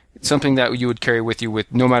hunting. Something that you would carry with you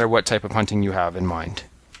with no matter what type of hunting you have in mind.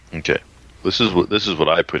 Okay. This is what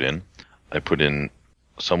I put in. I put in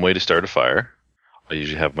some way to start a fire. I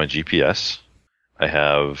usually have my GPS. I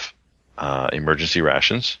have emergency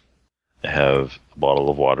rations. I have a bottle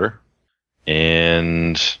of water.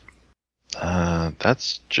 And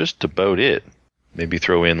that's just about it. Maybe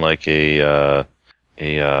throw in like a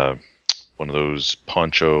one of those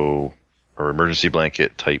poncho or emergency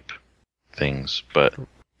blanket type things, but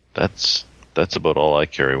that's about all I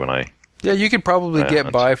carry when I. Yeah, you could probably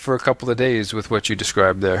get by for a couple of days with what you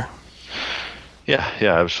described there. Yeah,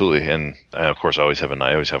 absolutely. And of course, I always have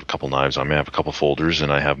I always have a couple knives on me. I have a couple folders,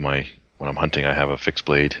 and I have when I'm hunting, I have a fixed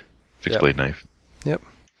blade knife. Yep.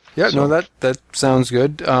 Yeah, so. No, that sounds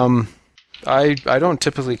good. I don't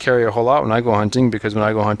typically carry a whole lot when I go hunting, because when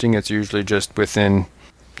I go hunting, it's usually just within,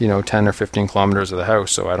 10 or 15 kilometers of the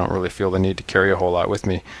house, so I don't really feel the need to carry a whole lot with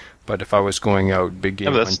me. But if I was going out big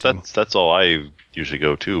game hunting... That's all I usually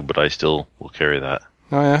go to, but I still will carry that.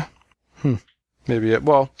 Oh, yeah? Maybe it...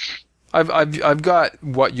 Well, I've got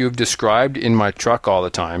what you've described in my truck all the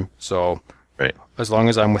time, so... Right. As long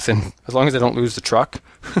as I don't lose the truck,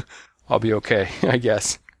 I'll be okay, I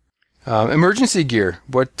guess. Emergency gear.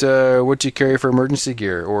 What do you carry for emergency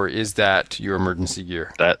gear, or is that your emergency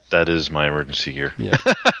gear? That is my emergency gear. Yeah.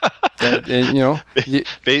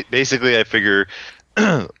 Basically, I figure,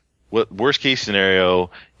 what worst case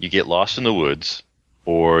scenario, you get lost in the woods,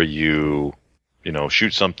 or you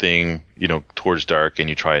shoot something, towards dark, and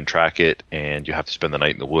you try and track it, and you have to spend the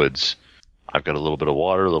night in the woods. I've got a little bit of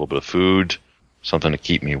water, a little bit of food, something to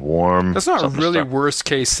keep me warm. That's not really worst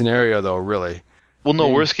case scenario, though, really. Well, no,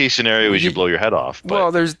 worst case scenario is you blow your head off. But.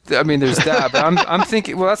 Well, there's that, but I'm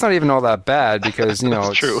thinking, well, that's not even all that bad, because, That's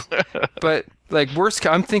it's true. But, like,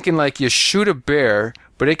 I'm thinking, like, you shoot a bear,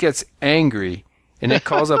 but it gets angry, and it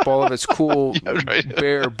calls up all of its cool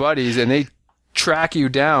bear buddies, and they track you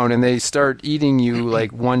down, and they start eating you,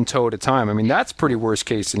 like, one toe at a time. I mean, that's pretty worst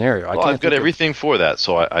case scenario. I've got everything for that,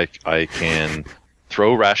 so I can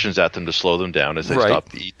throw rations at them to slow them down as they stop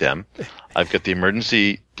to eat them. I've got the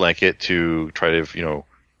emergency blanket to try to,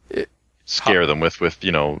 scare them with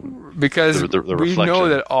because the we reflection. know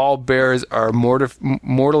that all bears are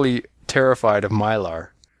mortally terrified of Mylar.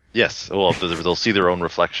 Yes, well, they'll see their own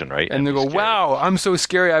reflection, right? And they go, "Wow, I'm so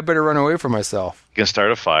scary! I better run away from myself." You can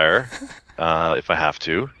start a fire if I have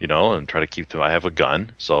to, and try to keep them. I have a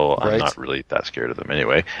gun, so I'm not really that scared of them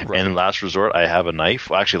anyway. Right. And in last resort, I have a knife.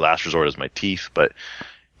 Well, actually, last resort is my teeth, but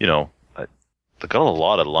they've got a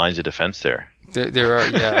lot of lines of defense there. There are,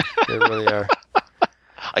 yeah, there really are.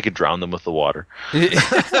 I could drown them with the water.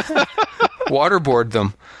 Waterboard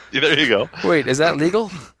them. Yeah, there you go. Wait, is that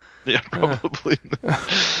legal? Yeah, probably.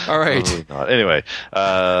 All right. Probably not. Anyway,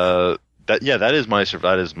 that is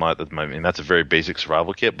my. I mean, that's a very basic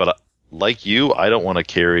survival kit. But like you, I don't want to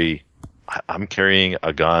carry. I'm carrying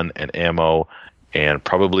a gun and ammo, and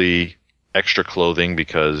probably extra clothing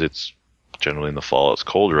because it's generally in the fall. It's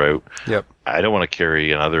colder out. Yep. I don't want to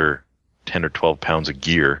carry another 10 or 12 pounds of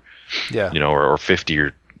gear. Yeah. Or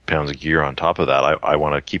 50 pounds of gear on top of that. I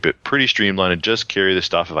want to keep it pretty streamlined and just carry the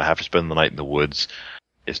stuff if I have to spend the night in the woods.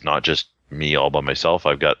 It's not just me all by myself.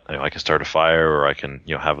 I've got, I can start a fire, or I can,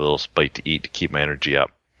 have a little bite to eat to keep my energy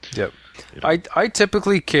up. Yep. I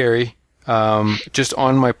typically carry, just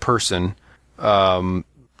on my person,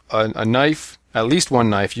 a knife, at least one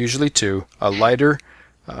knife, usually two, a lighter,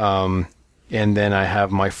 and then I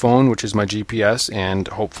have my phone, which is my GPS, and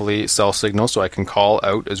hopefully cell signal, so I can call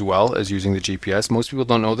out as well as using the GPS. Most people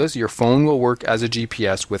don't know this. Your phone will work as a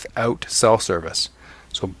GPS without cell service.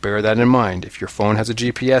 So bear that in mind. If your phone has a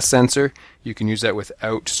GPS sensor, you can use that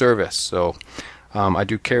without service. So I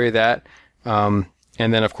do carry that. And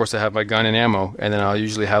then, of course, I have my gun and ammo. And then I'll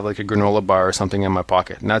usually have like a granola bar or something in my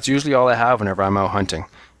pocket. And that's usually all I have whenever I'm out hunting.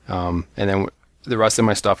 And then the rest of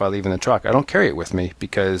my stuff I leave in the truck. I don't carry it with me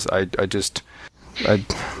because I don't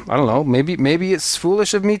know. Maybe it's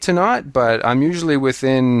foolish of me to not, but I'm usually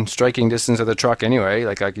within striking distance of the truck anyway.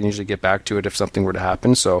 Like I can usually get back to it if something were to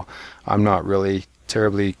happen. So I'm not really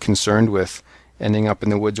terribly concerned with ending up in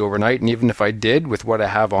the woods overnight. And even if I did, with what I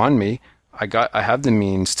have on me, I have the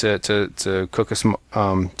means to cook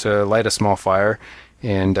to light a small fire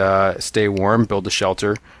and stay warm, build a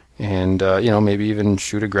shelter, and maybe even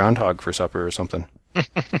shoot a groundhog for supper or something.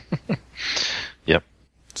 Yep.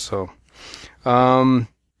 So,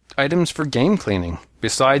 items for game cleaning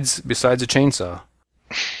besides a chainsaw.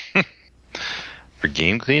 For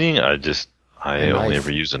game cleaning, I only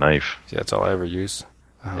ever use a knife. Yeah, that's all I ever use.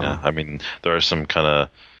 Yeah, I mean, there are some kind of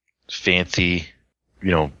fancy,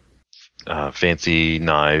 fancy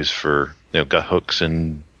knives for gut hooks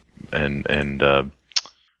and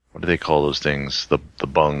what do they call those things? The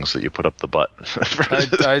bungs that you put up the butt.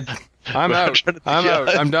 I'm out.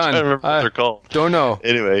 I'm done. I don't remember what they're called. Don't know.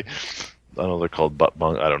 Anyway, I know they're called butt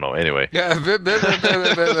bung. I don't know. Anyway. Yeah.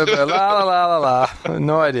 La la la la la.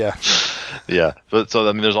 No idea. Yeah. But so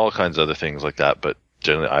I mean, there's all kinds of other things like that. But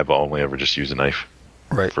generally, I've only ever just used a knife.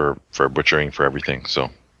 Right. For butchering, for everything. So.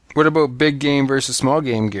 What about big game versus small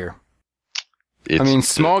game gear?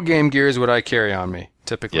 Small game gear is what I carry on me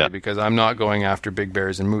typically because I'm not going after big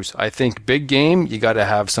bears and moose. I think big game, you got to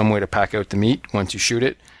have some way to pack out the meat once you shoot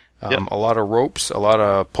it. A lot of ropes, a lot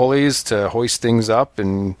of pulleys to hoist things up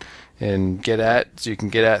and so you can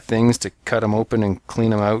get at things to cut them open and clean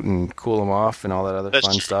them out and cool them off and all that other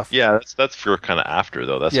fun stuff. Yeah, that's for kind of after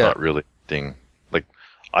though. That's not really a thing. Like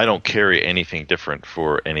I don't carry anything different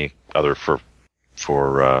for any other for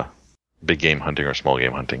big game hunting or small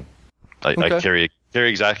game hunting. I carry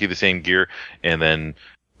exactly the same gear, and then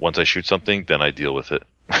once I shoot something, then I deal with it.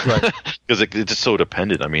 Right. Because it's just so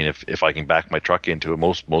dependent. I mean, if I can back my truck into it,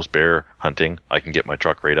 most bear hunting, I can get my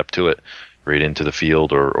truck right up to it, right into the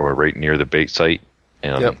field or right near the bait site,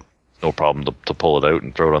 and no problem to pull it out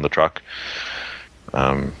and throw it on the truck.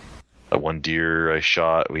 One deer I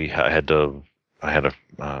shot, I had a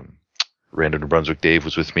random New Brunswick Dave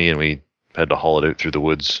was with me, and we had to haul it out through the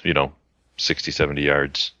woods, 60, 70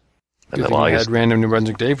 yards. Good thing you had random New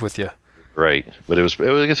Brunswick Dave with you. Right. But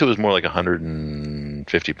I guess it was more like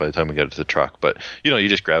 150 by the time we got it to the truck. But, you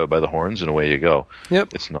just grab it by the horns and away you go.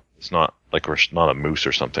 Yep. It's not like we're not a moose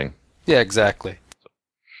or something. Yeah, exactly.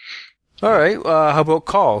 All right. How about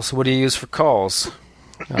calls? What do you use for calls?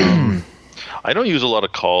 I don't use a lot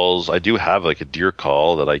of calls. I do have like a deer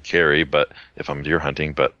call that I carry, but if I'm deer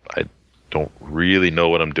hunting, but I don't really know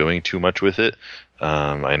what I'm doing too much with it.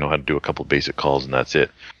 I know how to do a couple basic calls and that's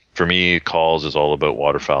it. For me, calls is all about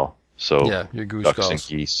waterfowl. So your goose ducks calls. and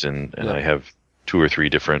geese, and I have 2 or 3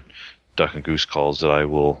 different duck and goose calls that I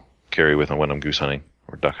will carry with them when I'm goose hunting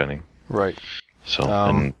or duck hunting. Right. So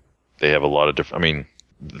and they have a lot of different. I mean,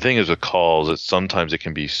 the thing is with calls, is sometimes it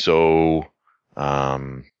can be so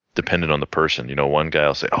dependent on the person. One guy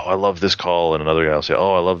will say, "Oh, I love this call," and another guy will say,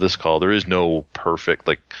 "Oh, I love this call." There is no perfect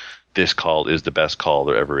this call is the best call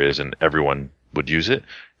there ever is, and everyone would use it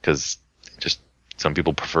because just. Some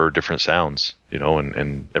people prefer different sounds,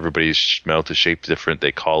 and everybody's mouth is shaped different.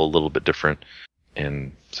 They call a little bit different.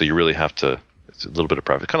 And so you really have to, it's a little bit of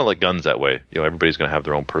preference. Kind of like guns that way. Everybody's going to have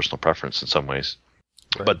their own personal preference in some ways.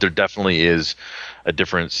 Right. But there definitely is a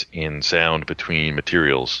difference in sound between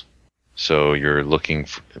materials. So you're looking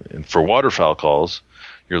for waterfowl calls,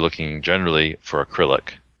 you're looking generally for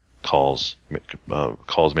acrylic calls made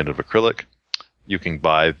of acrylic. You can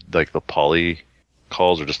buy the poly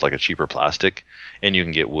calls are just like a cheaper plastic, and you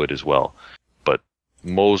can get wood as well. But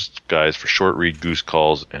most guys for short reed goose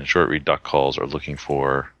calls and short reed duck calls are looking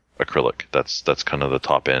for acrylic. That's kind of the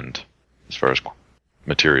top end as far as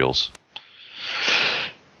materials.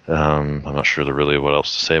 I'm not sure really what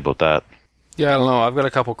else to say about that. Yeah, I don't know. I've got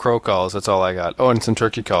a couple crow calls. That's all I got. Oh, and some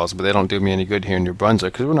turkey calls, but they don't do me any good here in New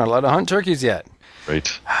Brunswick because we're not allowed to hunt turkeys yet.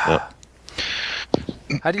 Right. Yeah.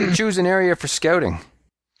 How do you choose an area for scouting?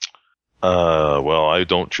 Well, I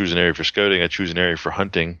don't choose an area for scouting. I choose an area for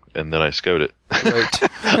hunting, and then I scout it.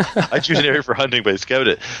 Right. I choose an area for hunting, but I scout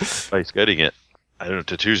it by scouting it. I don't know,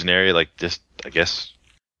 to choose an area like this, I guess,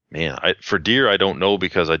 for deer, I don't know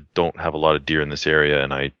because I don't have a lot of deer in this area,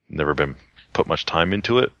 and I never been put much time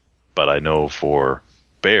into it. But I know for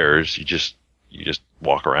bears, you just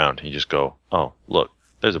walk around. You just go, oh, look,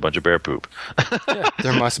 there's a bunch of bear poop. Yeah,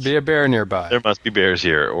 there must be a bear nearby. There must be bears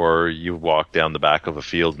here. Or you walk down the back of a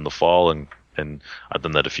field in the fall, and I've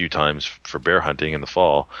done that a few times for bear hunting in the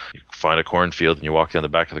fall. You find a cornfield, and you walk down the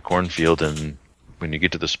back of the cornfield, and when you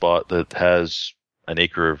get to the spot that has an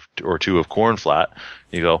acre or two of corn flat,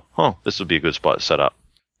 you go, oh, this would be a good spot to set up.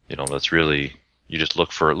 That's really, you just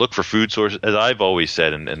look for food sources. As I've always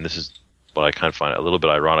said, and this is what I kind of find a little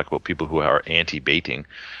bit ironic about people who are anti-baiting,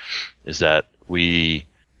 is that we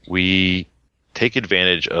take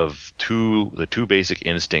advantage of the two basic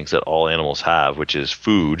instincts that all animals have, which is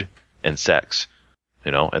food and sex,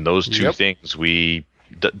 and those two things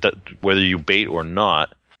whether you bait or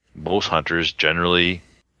not, most hunters generally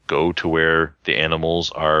go to where the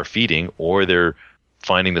animals are feeding, or they're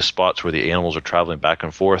finding the spots where the animals are traveling back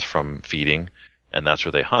and forth from feeding, and that's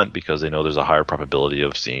where they hunt because they know there's a higher probability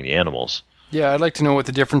of seeing the animals. Yeah, I'd like to know what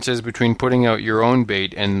the difference is between putting out your own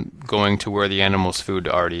bait and going to where the animal's food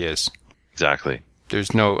already is. Exactly.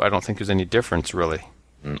 I don't think there's any difference really.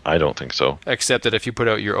 I don't think so. Except that if you put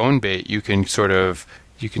out your own bait, you can sort of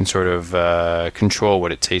control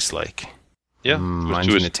what it tastes like. Yeah. Mine's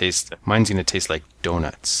gonna taste like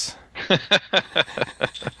donuts.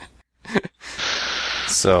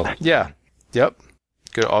 So yeah, yep,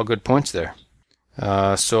 good, all good points there.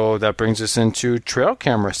 So that brings us into trail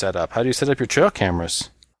camera setup. How do you set up your trail cameras?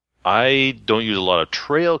 I don't use a lot of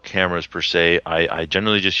trail cameras per se. I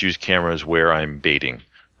generally just use cameras where I'm baiting,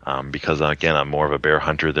 because again, I'm more of a bear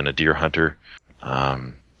hunter than a deer hunter.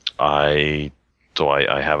 I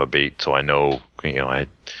have a bait, so I know,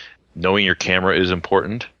 knowing your camera is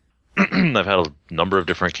important. I've had a number of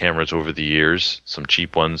different cameras over the years, some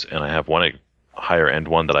cheap ones, and I have one higher end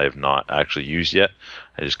one that I have not actually used yet.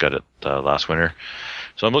 I just got it last winter,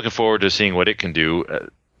 so I'm looking forward to seeing what it can do.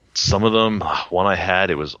 Some of them, one I had,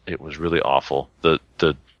 it was really awful. The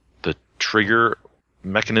trigger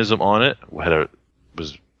mechanism on it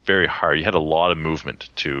was very hard. You had a lot of movement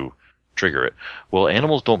to trigger it. Well,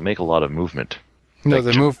 animals don't make a lot of movement. No,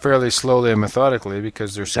 they move fairly slowly and methodically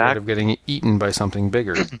because they're scared of getting eaten by something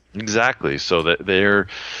bigger. Exactly. So that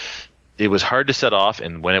it was hard to set off,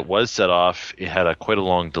 and when it was set off, it had quite a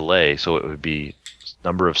long delay, so it would be a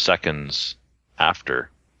number of seconds after.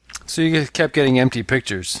 So you kept getting empty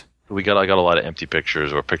pictures. I got a lot of empty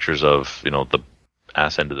pictures, or pictures of the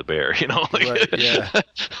ass end of the bear. Right, yeah.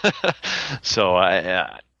 So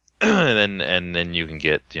and then you can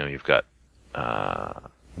get you've got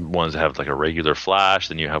ones that have like a regular flash,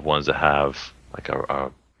 then you have ones that have like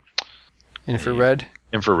a infrared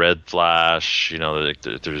flash.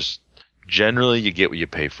 There's generally you get what you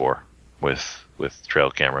pay for with trail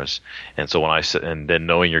cameras. And so and then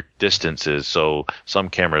knowing your distances, so some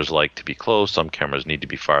cameras like to be close, some cameras need to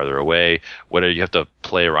be farther away. Whatever, you have to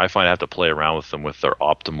play, or I find I have to play around with them with their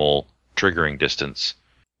optimal triggering distance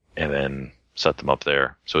and then set them up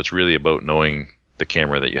there. So it's really about knowing the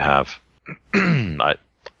camera that you have.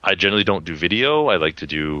 I generally don't do video. I like to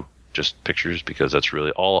do just pictures because that's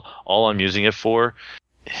really all I'm using it for,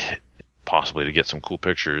 possibly to get some cool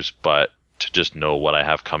pictures, but to just know what I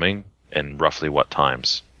have coming and roughly what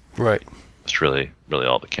times. Right. That's really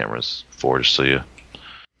all the camera's for, just so you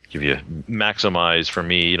maximize. For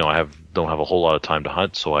me, I don't have a whole lot of time to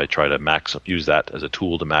hunt, so I try to use that as a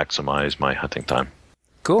tool to maximize my hunting time.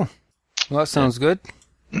 Cool. Well, that sounds good.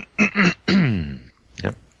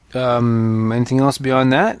 Yep. Anything else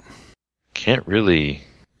beyond that? Can't really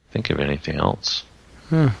think of anything else.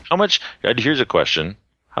 How much? Here's a question.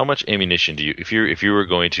 How much ammunition do you, if you were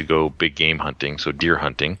going to go big game hunting, so deer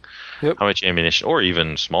hunting, yep, how much ammunition, or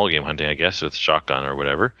even small game hunting, I guess, with shotgun or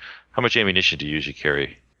whatever, how much ammunition do you usually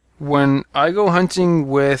carry? When I go hunting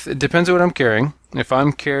it depends on what I'm carrying. If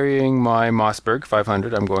I'm carrying my Mossberg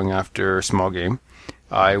 500, I'm going after small game,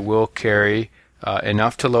 I will carry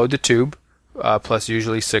enough to load the tube, plus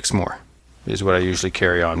usually 6 more is what I usually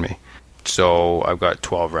carry on me. So I've got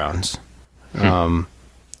 12 rounds.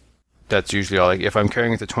 That's usually all. If I'm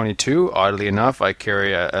carrying it to 22, oddly enough, I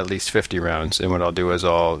carry at least 50 rounds. And what I'll do is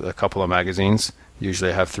a couple of magazines.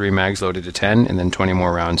 Usually I have 3 mags loaded to 10, and then 20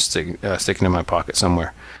 more rounds sticking in my pocket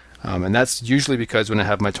somewhere. And that's usually because when I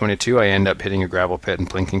have my 22, I end up hitting a gravel pit and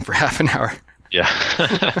plinking for half an hour. Yeah.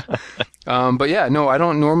 But yeah, no, I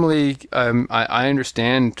don't normally. I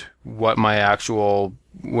understand what my actual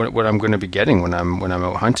what I'm going to be getting when I'm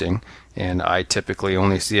out hunting, and I typically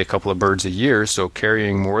only see a couple of birds a year, so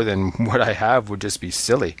carrying more than what I have would just be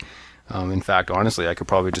silly. In fact, honestly, I could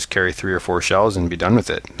probably just carry 3 or 4 shells and be done with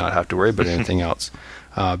it, not have to worry about anything else.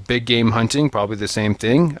 Big game hunting, probably the same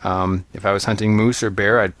thing. If I was hunting moose or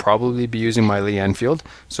bear, I'd probably be using my Lee Enfield,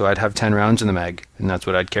 so I'd have 10 rounds in the mag, and that's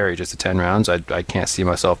what I'd carry, just the 10 rounds. I can't see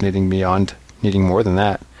myself needing more than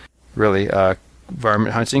that, really.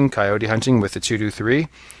 Varmint hunting, coyote hunting with the 223,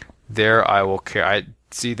 there I will carry.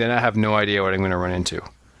 Then I have no idea what I'm going to run into.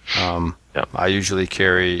 Yep. I usually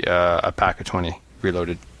carry a pack of 20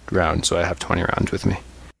 reloaded rounds, so I have 20 rounds with me.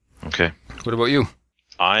 Okay. What about you?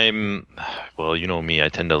 Well, you know me, I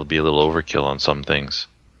tend to be a little overkill on some things.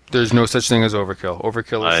 There's no such thing as overkill.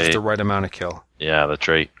 Overkill is just the right amount of kill. Yeah, that's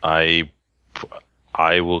right. I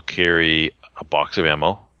will carry a box of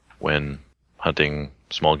ammo when hunting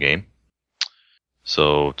small game.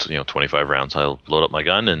 So, 25 rounds. I'll load up my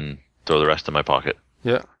gun and throw the rest in my pocket.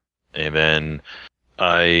 Yeah. And then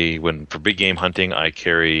for big game hunting, I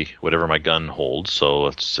carry whatever my gun holds. So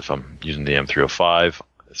if I'm using the M305,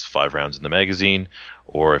 it's 5 rounds in the magazine.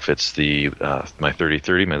 Or if it's my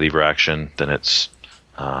 30-30, my lever action, then it's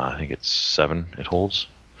I think it's 7 it holds.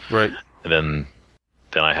 Right. And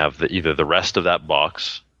then I have either the rest of that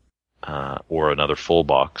box or another full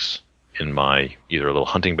box in my either a little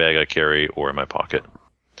hunting bag I carry or in my pocket.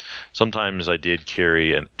 Sometimes I did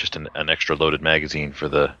carry just an extra loaded magazine for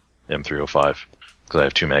the M305 because I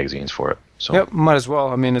have 2 magazines for it. So. Yep, might as well.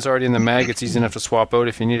 I mean, it's already in the mag. It's easy enough to swap out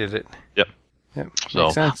if you needed it. Yep. So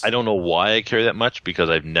makes sense. I don't know why I carry that much because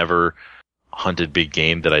I've never hunted big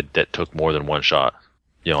game that took more than 1 shot.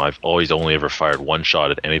 I've always only ever fired 1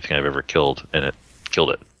 shot at anything I've ever killed, and it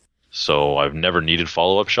killed it. So I've never needed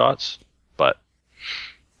follow-up shots, but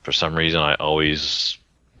for some reason I always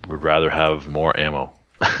would rather have more ammo.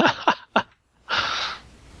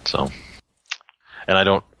 So, and I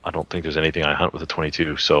don't think there's anything I hunt with a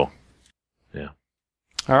 22. So, yeah.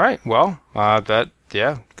 All right. Well,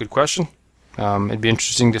 good question. It'd be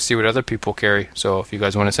interesting to see what other people carry. So if you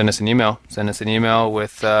guys want to send us an email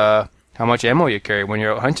with how much ammo you carry when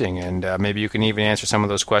you're out hunting, and maybe you can even answer some of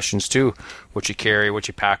those questions too. What you carry, what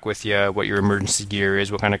you pack with you, what your emergency gear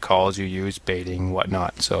is, what kind of calls you use, baiting,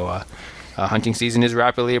 whatnot. So hunting season is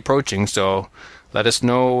rapidly approaching, so let us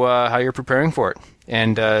know how you're preparing for it.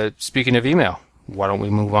 And speaking of email, why don't we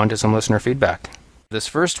move on to some listener feedback? This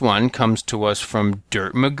first one comes to us from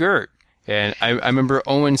Dirt McGirt. And I remember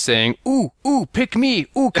Owen saying, ooh, pick me.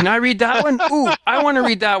 Ooh, can I read that one? Ooh, I want to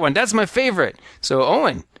read that one. That's my favorite. So,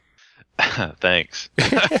 Owen. Thanks.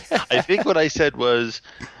 I think what I said was,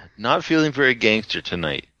 not feeling very gangster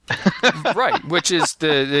tonight. Right, which is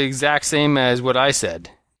the exact same as what I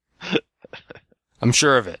said. I'm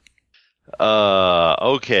sure of it.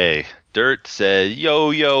 Okay. Dirt said,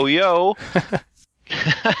 yo, yo, yo.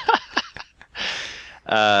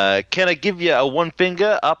 Can I give you a 1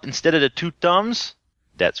 finger up instead of the 2 thumbs?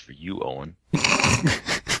 That's for you, Owen.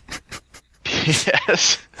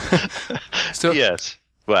 P.S. So, P.S.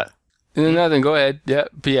 What? Nothing. Go ahead. Yeah.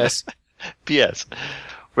 P.S. P.S.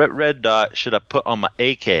 Red dot should I put on my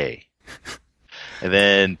AK? And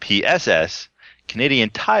then P.S.S. Canadian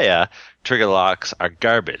Tire trigger locks are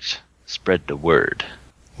garbage. Spread the word.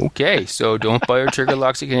 Okay. So don't buy your trigger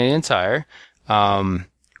locks at Canadian Tire.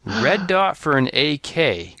 Red dot for an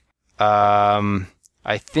AK.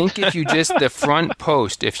 I think if you just the front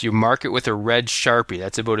post, if you mark it with a red Sharpie,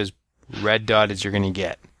 that's about as red dot as you're going to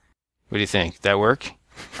get. What do you think? That work?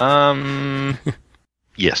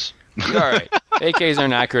 Yes. All right. AKs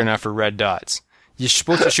aren't accurate enough for red dots. You're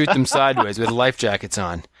supposed to shoot them sideways with life jackets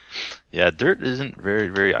on. Yeah, Dirt isn't very,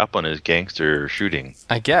 very up on his gangster shooting.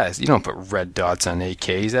 I guess. You don't put red dots on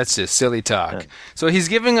AKs. That's just silly talk. Yeah. So he's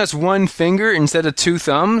giving us 1 finger instead of 2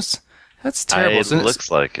 thumbs? That's terrible. It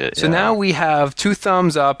looks like it. So now we have 2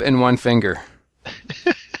 thumbs up and 1 finger.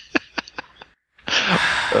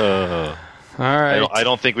 All right. I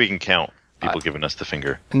don't think we can count people giving us the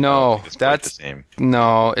finger. No, that's the same.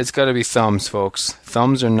 No, it's got to be thumbs, folks.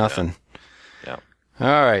 Thumbs or nothing. Yeah.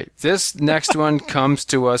 All right. This next one comes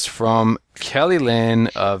to us from Kelly Lynn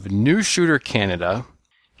of New Shooter Canada.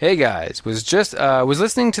 Hey guys, was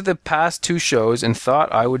listening to the past 2 shows and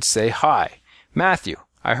thought I would say hi. Matthew,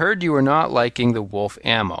 I heard you were not liking the Wolf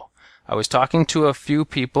ammo. I was talking to a few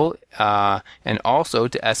people and also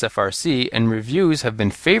to SFRC, and reviews have been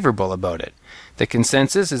favorable about it. The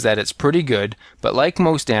consensus is that it's pretty good, but like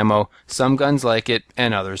most ammo, some guns like it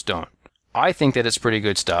and others don't. I think that it's pretty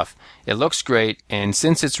good stuff. It looks great, and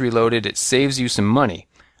since it's reloaded, it saves you some money.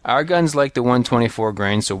 Our guns like the 124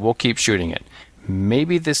 grain, so we'll keep shooting it.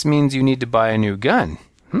 Maybe this means you need to buy a new gun.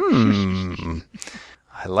 I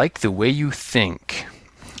like the way you think.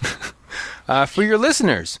 For your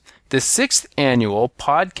listeners, the 6th annual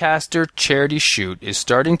Podcaster Charity Shoot is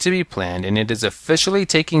starting to be planned, and it is officially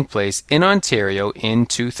taking place in Ontario in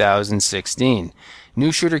 2016.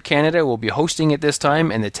 New Shooter Canada will be hosting it this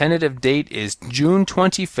time, and the tentative date is June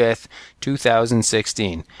 25th,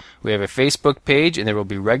 2016. We have a Facebook page, and there will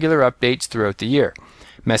be regular updates throughout the year.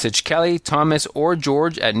 Message Kelly, Thomas, or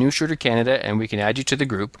George at New Shooter Canada, and we can add you to the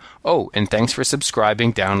group. Oh, and thanks for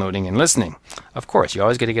subscribing, downloading, and listening. Of course, you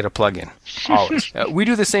always got to get a plug-in. Always. We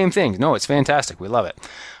do the same thing. No, it's fantastic. We love it.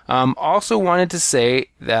 Also wanted to say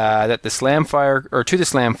that to the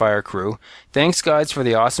Slamfire crew, thanks guys for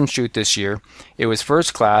the awesome shoot this year. It was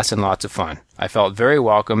first class and lots of fun. I felt very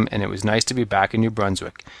welcome, and it was nice to be back in New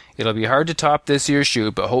Brunswick. It'll be hard to top this year's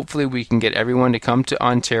shoot, but hopefully we can get everyone to come to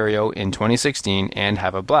Ontario in 2016 and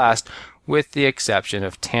have a blast, with the exception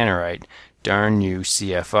of Tannerite. Darn you,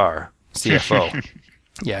 CFO.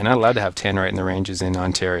 Yeah, not allowed to have tannerite in the ranges in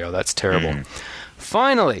Ontario. That's terrible.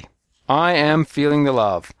 Finally, I am feeling the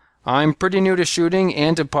love. I'm pretty new to shooting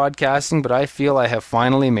and to podcasting, but I feel I have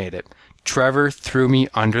finally made it. Trevor threw me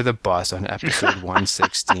under the bus on episode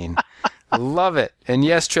 116. Love it. And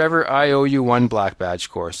yes, Trevor, I owe you one black badge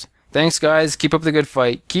course. Thanks, guys. Keep up the good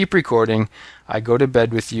fight. Keep recording. I go to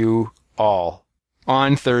bed with you all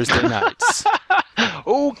on Thursday nights.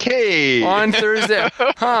 Okay. On Thursday.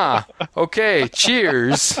 Huh. Okay.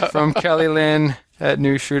 Cheers from Kelly Lynn at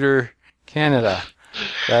New Shooter Canada.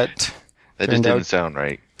 That just didn't sound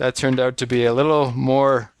right. That turned out to be a little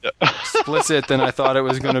more explicit than I thought it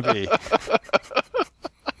was going to be.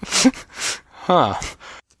 Huh.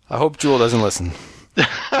 I hope Jewel doesn't listen.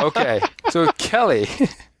 Okay. So Kelly,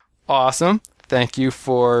 awesome. Thank you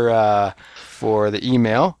for the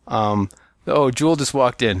email. Jewel just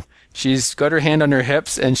walked in. She's got her hand on her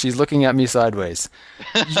hips and she's looking at me sideways.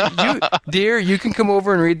 Dear, you can come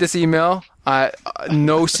over and read this email.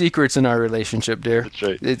 No secrets in our relationship, dear.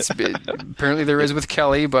 That's right. Apparently there is with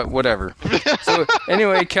Kelly, but whatever. So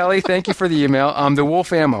anyway, Kelly, thank you for the email. The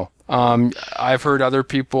Wolf Ammo. I've heard other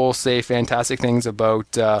people say fantastic things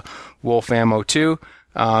about Wolf Ammo too.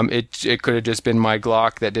 It could have just been my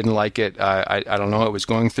Glock that didn't like it. I don't know. It was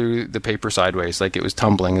going through the paper sideways, like it was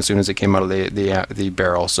tumbling as soon as it came out of the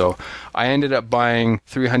barrel. So I ended up buying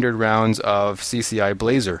 300 rounds of CCI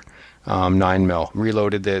Blazer 9mm,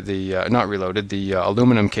 reloaded the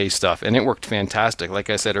aluminum case stuff, and it worked fantastic. Like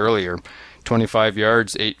I said earlier, 25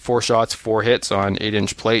 yards, 4 shots, 4 hits on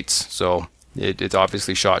 8-inch plates. So it's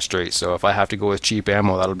obviously shot straight. So if I have to go with cheap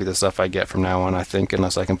ammo, that'll be the stuff I get from now on, I think,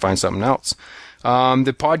 unless I can find something else.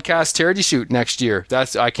 The podcast charity shoot next year.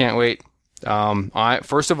 I can't wait.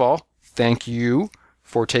 First of all, thank you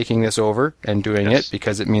for taking this over and doing it,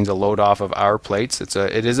 because it means a load off of our plates.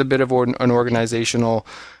 It is a bit of an organizational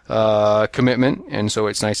commitment, and so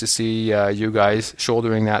it's nice to see you guys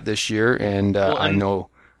shouldering that this year. And I know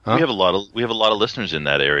we have a lot of listeners in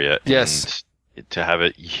that area. Yes. And to have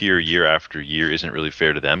it here year after year isn't really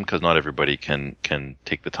fair to them, because not everybody can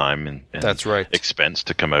take the time and that's right, expense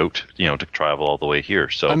to come out, to travel all the way here.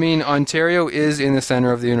 So I mean, Ontario is in the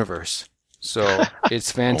center of the universe, so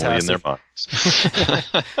it's fantastic. Only in their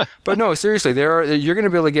minds. But no, seriously, you're going to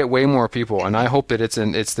be able to get way more people, and I hope that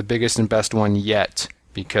it's the biggest and best one yet,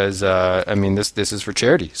 because this is for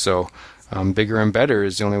charity, so bigger and better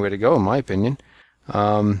is the only way to go, in my opinion.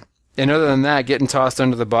 And other than that, getting tossed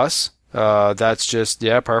under the bus. That's just,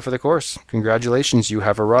 par for the course. Congratulations, you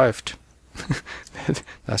have arrived.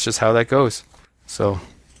 That's just how that goes. So,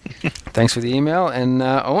 thanks for the email. And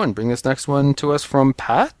Owen, bring this next one to us from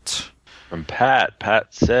Pat. From Pat.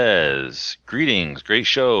 Pat says, "Greetings, great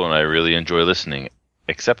show, and I really enjoy listening,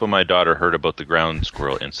 except when my daughter heard about the ground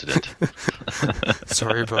squirrel incident."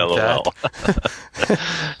 Sorry about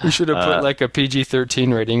that. You should have put like a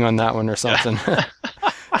PG-13 rating on that one or something.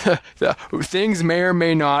 Things may or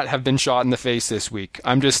may not have been shot in the face this week.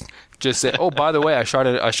 I'm just saying. Oh, by the way, I shot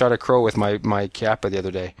a crow with my Kappa the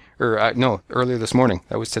other day, earlier this morning.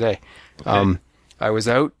 That was today. Okay. I was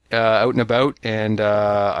out and about, and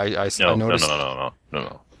I noticed.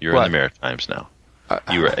 No. You're in the Maritimes now.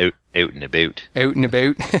 You were out and about. Out and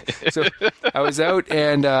about. So I was out,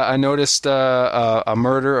 and I noticed a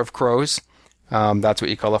murder of crows. That's what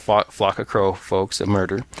you call a flock of crow, folks, a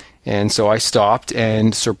murder. And so I stopped,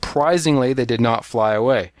 and surprisingly, they did not fly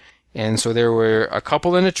away. And so there were a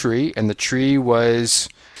couple in a tree, and the tree was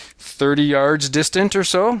 30 yards distant or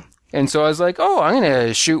so. And so I was like, I'm going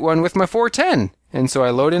to shoot one with my 410. And so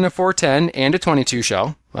I load in a 410 and a 22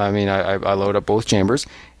 shell. I mean, I load up both chambers,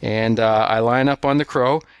 and I line up on the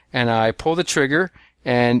crow, and I pull the trigger,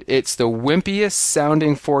 and it's the wimpiest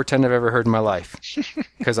sounding 410 I've ever heard in my life,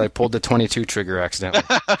 because I pulled the 22 trigger accidentally.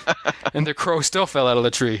 And the crow still fell out of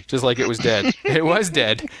the tree, just like it was dead. It was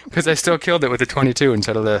dead, because I still killed it with the 22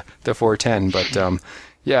 instead of the 410. But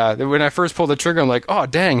when I first pulled the trigger, I'm like, oh,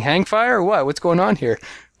 dang, hang fire or what? What's going on here?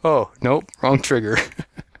 Oh, nope, wrong trigger.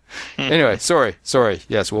 Anyway, sorry.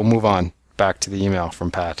 Yes, we'll move on back to the email from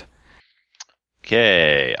Pat.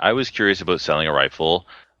 Okay, I was curious about selling a rifle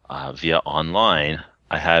via online.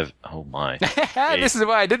 I have, this is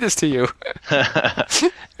why I did this to you.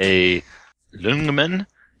 A Lungman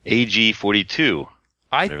AG42.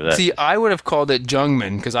 I would have called it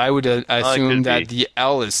Jungman, because I would assume that the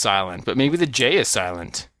L is silent, but maybe the J is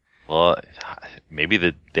silent. Well, maybe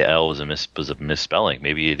the L was a misspelling.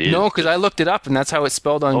 Maybe it is. No, because I looked it up, and that's how it's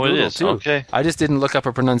spelled on Google, it is. too. Okay. I just didn't look up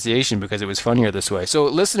a pronunciation because it was funnier this way. So,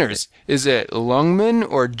 listeners, is it Lungman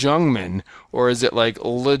or Jungman, or is it like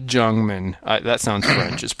Le Jungman? That sounds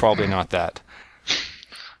French. It's probably not that.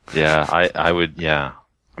 Yeah, I would, yeah.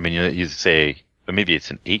 I mean, you say, maybe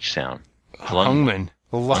it's an H sound. Hungman.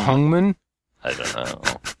 Lungman? I don't know.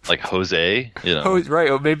 Like Jose, you know. Oh, right.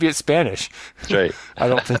 Oh, maybe it's Spanish. That's right. I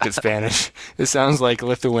don't think it's Spanish. It sounds like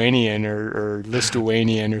Lithuanian or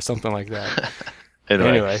Lithuanian or something like that.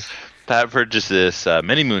 Anyway. Pat purchased this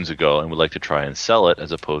many moons ago and would like to try and sell it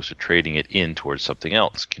as opposed to trading it in towards something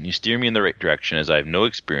else. Can you steer me in the right direction, as I have no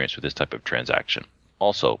experience with this type of transaction?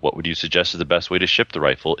 Also, what would you suggest is the best way to ship the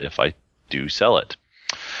rifle if I do sell it?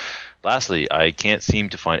 Lastly, I can't seem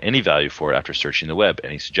to find any value for it after searching the web.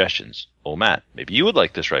 Any suggestions? Oh, Matt, maybe you would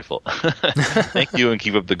like this rifle. Thank you and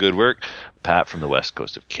keep up the good work. Pat from the west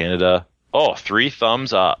coast of Canada. Oh, 3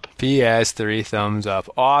 thumbs up. P.S. 3 thumbs up.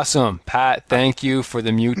 Awesome. Pat, thank you for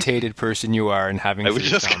the mutated person you are and having 3 thumbs. I was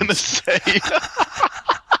just going to say.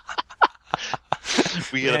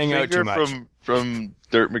 We got a finger from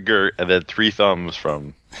Dirt McGirt and then 3 thumbs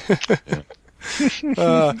from...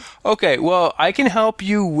 Yeah. Okay, well, I can help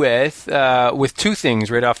you with 2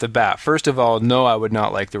 things right off the bat. First of all, no, I would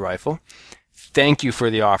not like the rifle. Thank you for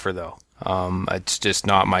the offer, though. It's just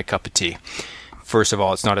not my cup of tea. First of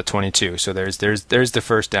all, it's not a 22, so there's the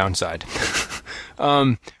first downside.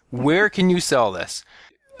 Where can you sell this?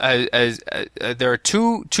 There are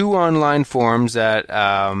two online forums that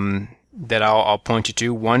I'll point you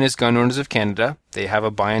to. One is Gun Owners of Canada. They have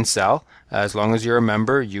a buy and sell. As long as you're a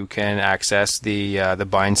member, you can access the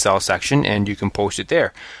buy and sell section, and you can post it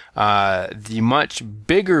there. The much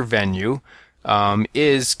bigger venue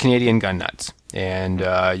is Canadian Gun Nuts, and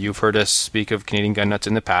you've heard us speak of Canadian Gun Nuts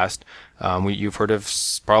in the past. You've heard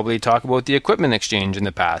us probably talk about the equipment exchange in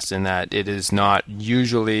the past, and that it is not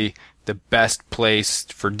usually the best place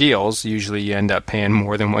for deals. Usually you end up paying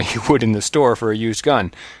more than what you would in the store for a used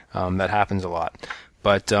gun. That happens a lot.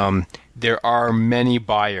 But there are many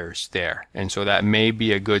buyers there, and so that may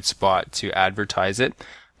be a good spot to advertise it.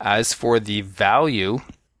 As for the value,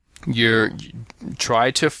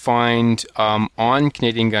 try to find on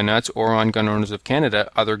Canadian Gun Nuts or on Gun Owners of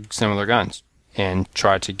Canada other similar guns, and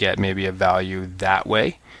try to get maybe a value that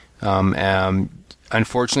way.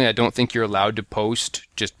 Unfortunately, I don't think you're allowed to post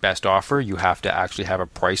just best offer. You have to actually have a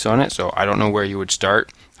price on it, so I don't know where you would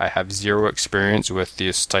start. I have 0 experience with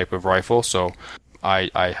this type of rifle, so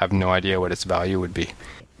I have no idea what its value would be.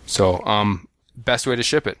 So, best way to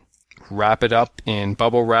ship it. Wrap it up in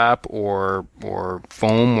bubble wrap or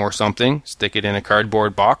foam or something. Stick it in a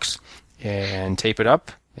cardboard box and tape it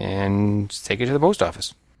up and take it to the post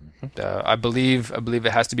office. I believe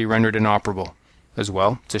it has to be rendered inoperable as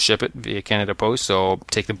well to ship it via Canada Post. So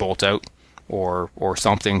take the bolt out or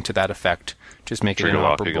something to that effect. Just make it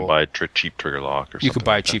inoperable. You can buy a cheap trigger lock or something. You could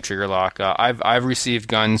buy a cheap trigger lock. I've received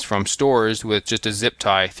guns from stores with just a zip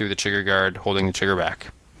tie through the trigger guard holding the trigger back,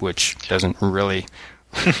 which doesn't really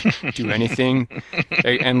do anything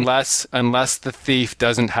unless the thief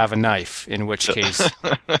doesn't have a knife, in which case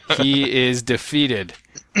he is defeated.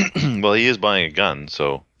 Well, he is buying a gun,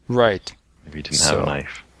 so right. Maybe he didn't have a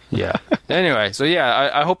knife. Yeah. Anyway, so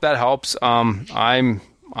yeah, I hope that helps.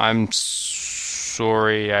 I'm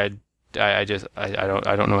sorry. I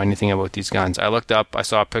don't know anything about these guns. I looked up. I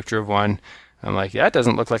saw a picture of one. I'm like, yeah, it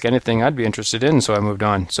doesn't look like anything I'd be interested in. So I moved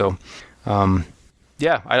on. So,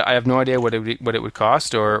 yeah, I have no idea what it would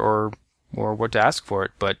cost or what to ask for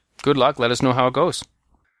it. But good luck. Let us know how it goes.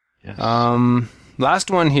 Yes.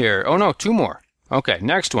 Last one here. Oh no, 2 more. Okay,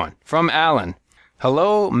 next one from Alan.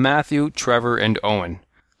 Hello, Matthew, Trevor, and Owen.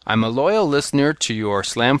 I'm a loyal listener to your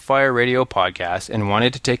Slamfire Radio podcast and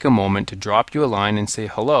wanted to take a moment to drop you a line and say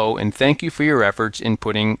hello and thank you for your efforts in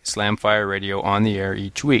putting Slamfire Radio on the air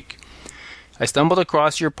each week. I stumbled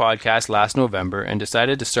across your podcast last November and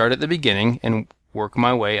decided to start at the beginning and work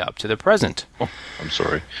my way up to the present. Oh, I'm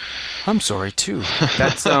sorry. I'm sorry too.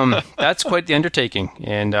 That's quite the undertaking,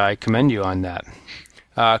 and I commend you on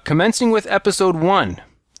that. Commencing with episode 1.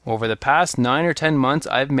 Over the past 9 or 10 months,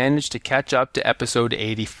 I've managed to catch up to episode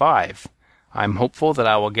 85. I'm hopeful that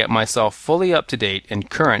I will get myself fully up to date and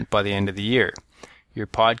current by the end of the year. Your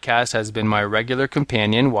podcast has been my regular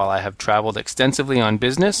companion while I have traveled extensively on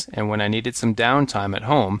business and when I needed some downtime at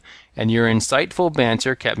home, and your insightful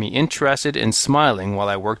banter kept me interested and smiling while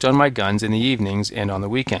I worked on my guns in the evenings and on the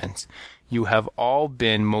weekends. You have all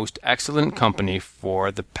been most excellent company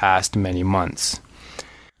for the past many months.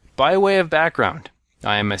 By way of background,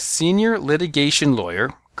 I am a senior litigation lawyer,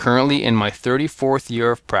 currently in my 34th year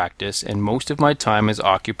of practice, and most of my time is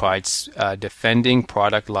occupied defending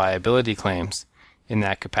product liability claims. In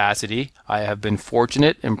that capacity, I have been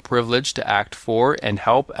fortunate and privileged to act for and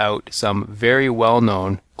help out some very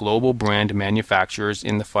well-known global brand manufacturers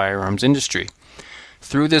in the firearms industry.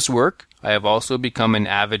 Through this work, I have also become an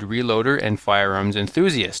avid reloader and firearms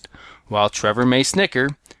enthusiast. While Trevor may snicker,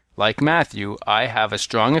 Like Matthew, I have a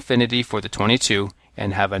strong affinity for the 22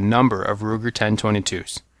 and have a number of Ruger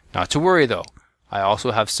 1022s. Not to worry though, I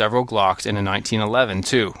also have several Glocks and a 1911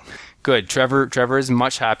 too. Good. Trevor is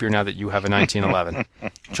much happier now that you have a 1911.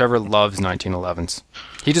 Trevor loves 1911s.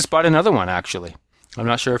 He just bought another one, actually. I'm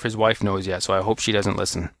not sure if his wife knows yet, so I hope she doesn't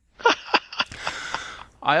listen.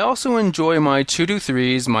 I also enjoy my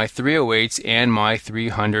 223s, my 308s, and my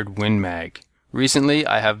 300 Win Mag. Recently,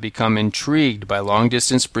 I have become intrigued by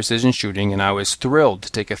long-distance precision shooting, and I was thrilled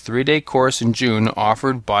to take a 3-day course in June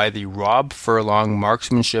offered by the Rob Furlong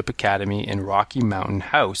Marksmanship Academy in Rocky Mountain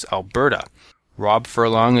House, Alberta. Rob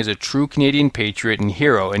Furlong is a true Canadian patriot and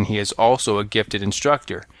hero, and he is also a gifted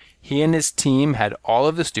instructor. He and his team had all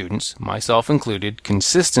of the students, myself included,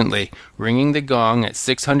 consistently ringing the gong at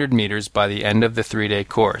 600 meters by the end of the 3-day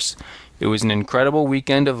course. It was an incredible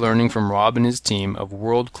weekend of learning from Rob and his team of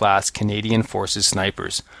world-class Canadian Forces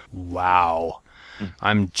snipers. Wow.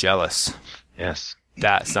 I'm jealous. Yes.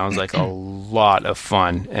 That sounds like a lot of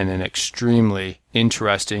fun and an extremely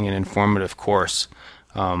interesting and informative course.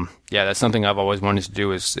 Yeah, that's something I've always wanted to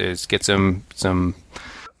do is get some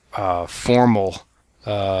formal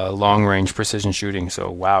long-range precision shooting.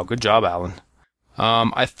 So, wow, good job, Alan.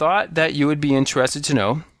 I thought that you would be interested to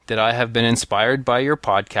know that I have been inspired by your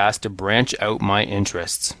podcast to branch out my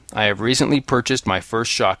interests. I have recently purchased my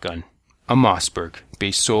first shotgun, a Mossberg,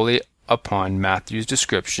 based solely upon Matthew's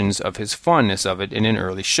descriptions of his fondness of it in an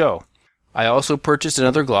early show. I also purchased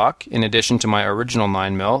another Glock, in addition to my original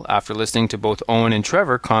 9mm, after listening to both Owen and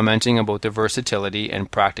Trevor commenting about the versatility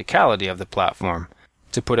and practicality of the platform.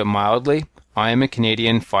 To put it mildly, I am a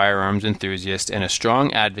Canadian firearms enthusiast and a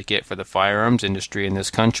strong advocate for the firearms industry in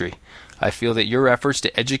this country. I feel that your efforts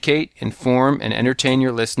to educate, inform, and entertain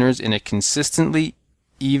your listeners in a consistently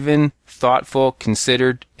even, thoughtful,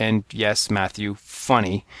 considered, and, yes, Matthew,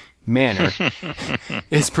 funny manner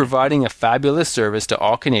is providing a fabulous service to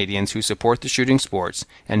all Canadians who support the shooting sports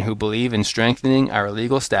and who believe in strengthening our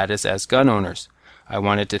legal status as gun owners. I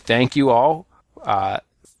wanted to thank you all.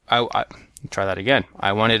 Try that again.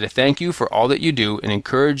 I wanted to thank you for all that you do and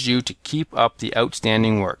encourage you to keep up the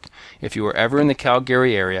outstanding work. If you are ever in the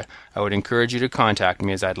Calgary area, I would encourage you to contact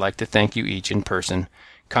me as I'd like to thank you each in person.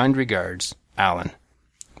 Kind regards, Alan.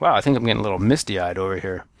 Wow, I think I'm getting a little misty-eyed over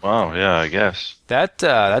here. Wow, yeah, I guess. That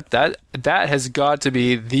has got to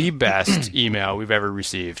be the best email we've ever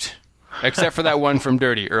received. Except for that one from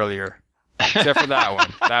Dirty earlier. Except for that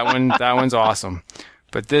one. That one's awesome.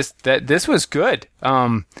 But this was good.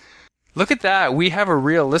 Look at that. We have a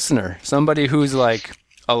real listener. Somebody who's like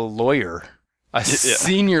a lawyer. A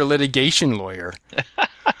senior litigation lawyer.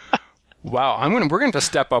 Wow, we're going to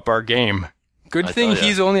step up our game. Good thing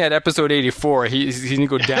he's only at episode 84. He's going to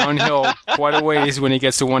go downhill quite a ways when he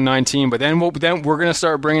gets to 119. But then we're going to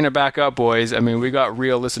start bringing it back up, boys. I mean, we got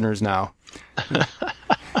real listeners now.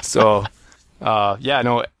 So,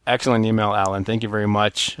 excellent email, Alan. Thank you very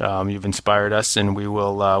much. You've inspired us, and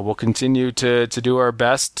we'll continue to do our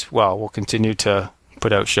best. Well, we'll continue to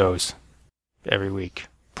put out shows every week,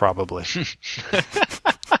 probably.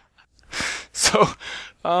 So,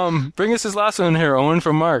 bring us this last one here, Owen,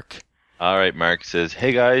 from Mark. All right, Mark says,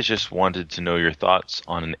 hey guys, just wanted to know your thoughts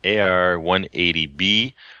on an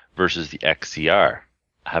AR-180B versus the XCR.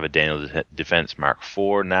 I have a Daniel Defense Mark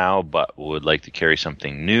IV now, but would like to carry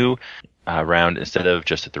something new around instead of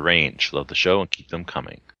just at the range. Love the show and keep them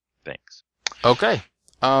coming. Thanks. Okay.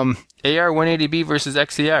 AR-180B versus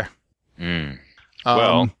XCR.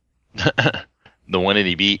 Well, the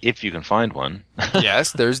 180B, if you can find one.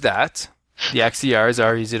 Yes, there's that. The XCRs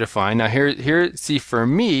are easy to find. Now, here, see, for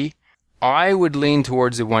me, I would lean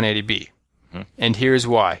towards the 180B. And here's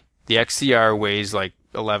why. The XCR weighs like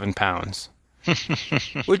 11 pounds.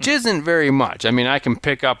 Which isn't very much. I mean, I can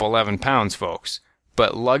pick up 11 pounds, folks.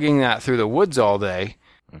 But lugging that through the woods all day,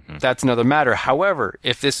 that's another matter. However,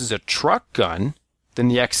 if this is a truck gun, then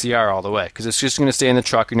the XCR all the way. Because it's just going to stay in the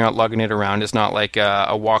truck and you're not lugging it around. It's not like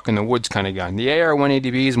a walk-in-the-woods kind of gun. The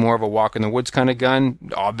AR-180B is more of a walk-in-the-woods kind of gun.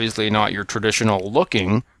 Obviously not your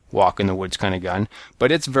traditional-looking walk-in-the-woods kind of gun.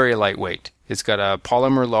 But it's very lightweight. It's got a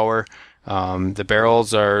polymer lower. The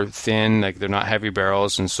barrels are thin. Like they're not heavy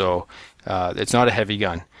barrels. And so it's not a heavy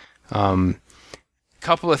gun.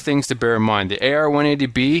 Couple of things to bear in mind. The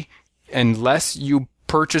AR-180B, unless you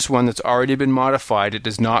purchase one that's already been modified, it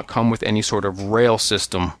does not come with any sort of rail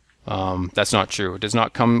system. That's not true. It does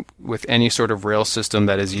not come with any sort of rail system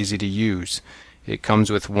that is easy to use. It comes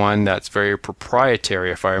with one that's very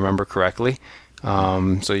proprietary, if I remember correctly.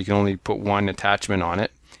 So you can only put one attachment on it,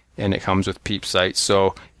 and it comes with peep sights.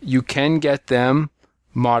 So you can get them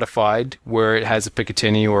modified where it has a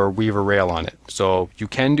Picatinny or Weaver rail on it. So you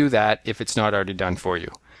can do that if it's not already done for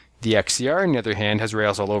you. The XCR, on the other hand, has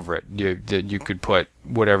rails all over it. You could put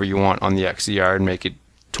whatever you want on the XCR and make it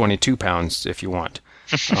 22 pounds if you want.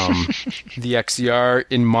 The XCR,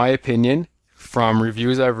 in my opinion, from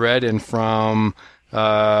reviews I've read and from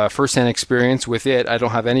first-hand experience with it, I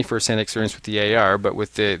don't have any first-hand experience with the AR, but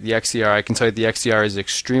with the XCR, I can tell you the XCR is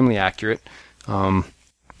extremely accurate.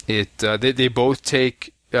 They both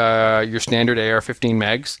take your standard AR-15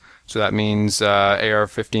 mags, so that means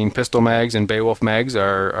AR-15 pistol mags and Beowulf mags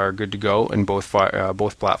are good to go in both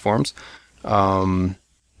platforms. The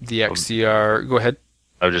XCR, go ahead.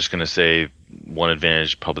 I was just going to say one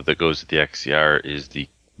advantage probably that goes with the XCR is the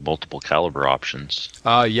multiple caliber options.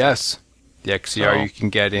 Yes. The XCR you can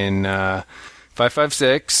get in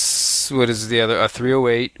 5.56. What is the other? A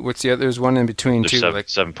 308. What's the other? There's one in between too.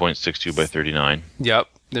 7.62 by 39. Yep.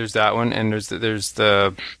 There's that one, and there's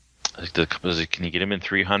the. Can you get them in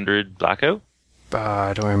 300 blackout?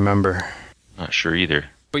 I don't remember. Not sure either.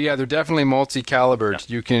 But yeah, they're definitely multi-calibered.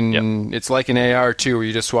 Yeah. You can. Yep. It's like an AR too, where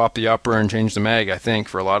you just swap the upper and change the mag. I think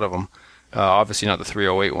for a lot of them. Obviously not the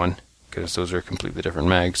 308 one, because those are completely different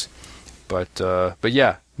mags. But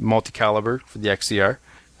yeah, multi-caliber for the XCR.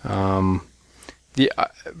 The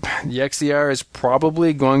XCR is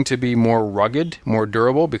probably going to be more rugged, more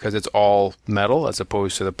durable, because it's all metal as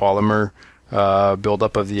opposed to the polymer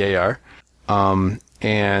buildup of the AR,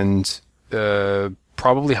 and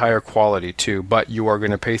probably higher quality too. But you are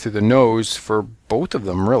going to pay through the nose for both of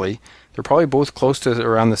them. Really, they're probably both close to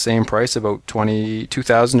around the same price, about $2,000 to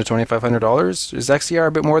 $2,500. Is XCR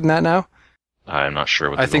a bit more than that now? I'm not sure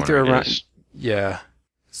what I think they're around. is. Yeah.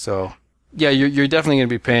 So, yeah, you're definitely going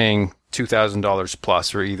to be paying $2,000 plus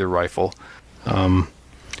for either rifle.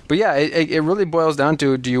 But yeah, it really boils down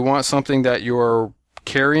to, do you want something that you're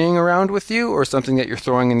carrying around with you or something that you're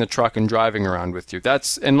throwing in the truck and driving around with you?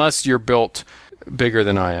 That's unless you're built bigger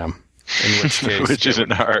than I am, in which case... which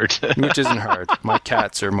isn't hard. Which isn't hard. My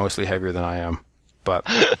cats are mostly heavier than I am. But...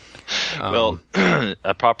 well,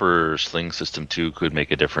 a proper sling system too could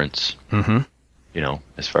make a difference. Mm-hmm.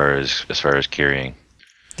 As far as carrying.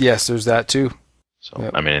 Yes, there's that too. So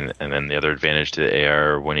yep. I mean, and then the other advantage to the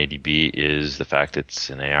AR 180B is the fact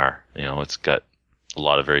it's an AR. It's got a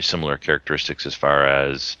lot of very similar characteristics as far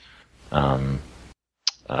as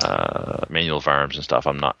manual firearms and stuff.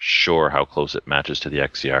 I'm not sure how close it matches to the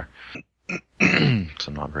XCR, so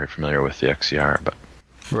I'm not very familiar with the XCR. But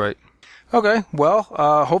right. Okay, well,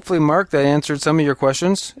 hopefully, Mark, that answered some of your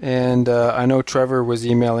questions, and I know Trevor was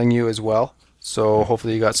emailing you as well, so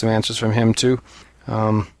hopefully you got some answers from him too.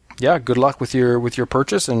 Yeah, good luck with your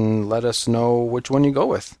purchase, and let us know which one you go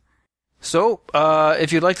with. So,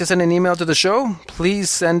 if you'd like to send an email to the show,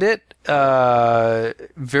 please send it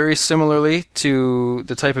very similarly to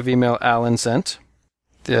the type of email Alan sent.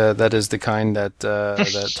 That is the kind that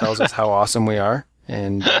tells us how awesome we are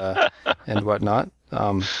and whatnot.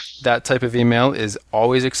 That type of email is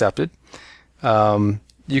always accepted.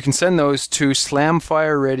 You can send those to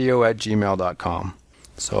slamfireradio@gmail.com.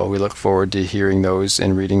 So we look forward to hearing those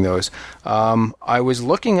and reading those. I was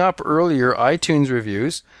looking up earlier iTunes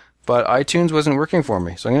reviews, but iTunes wasn't working for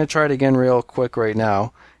me. So I'm going to try it again real quick right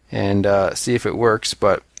now and see if it works.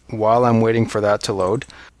 But while I'm waiting for that to load,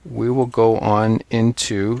 we will go on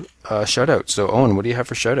into shoutouts. So Owen, what do you have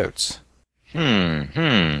for shoutouts?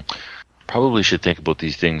 Probably should think about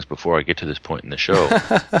these things before I get to this point in the show.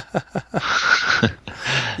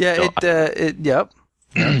 Yeah, yep.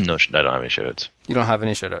 No, I don't have any shoutouts. You don't have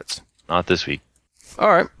any shoutouts? Not this week. All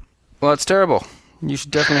right. Well, that's terrible. You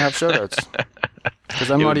should definitely have shoutouts.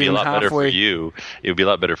 Because I'm not even halfway. It would be a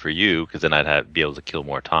lot better for you, because then I'd be able to kill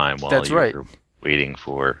more time while you're waiting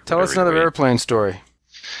for... Tell us another airplane story.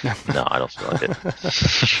 No, I don't feel like it.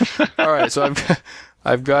 All right, so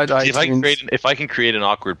I've got iTunes. If I can create an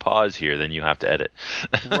awkward pause here, then you have to edit.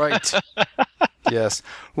 Right. Yes.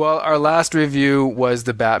 Well, our last review was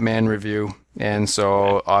the Batman review, and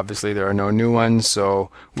so obviously there are no new ones. So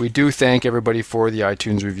we do thank everybody for the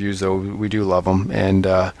iTunes reviews, though. We do love them. And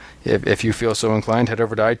if you feel so inclined, head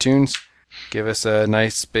over to iTunes, give us a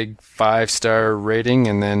nice big 5-star rating,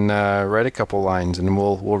 and then write a couple lines, and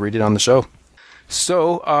we'll read it on the show.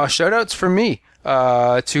 So shout-outs from me.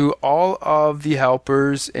 To all of the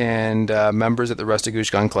helpers and members at the Rusty Goose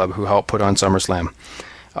Gun Club who helped put on SummerSlam.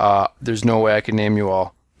 There's no way I can name you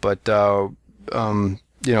all, but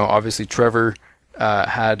obviously Trevor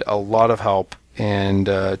had a lot of help, and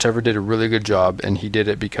Trevor did a really good job, and he did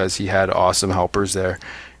it because he had awesome helpers there.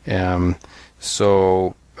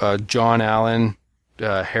 So John Allen,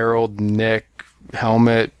 Harold, Nick,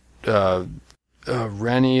 Helmet,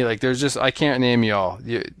 Rennie, I can't name you all.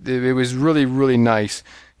 It was really, really nice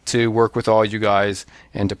to work with all you guys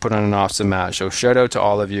and to put on an awesome match. So shout out to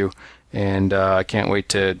all of you, and I can't wait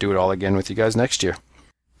to do it all again with you guys next year.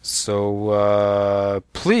 So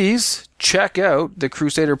please check out the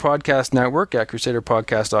Crusader Podcast Network at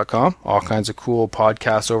crusaderpodcast.com. All kinds of cool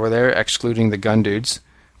podcasts over there, excluding the Gun Dudes,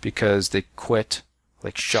 because they quit,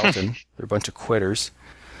 like Shelton. They're a bunch of quitters.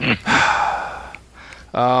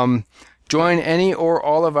 Join any or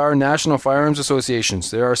all of our national firearms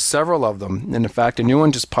associations. There are several of them, and in fact, a new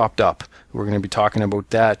one just popped up. We're going to be talking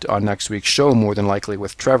about that on next week's show, more than likely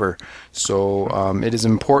with Trevor. So it is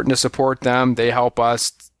important to support them. They help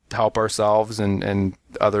us help ourselves, and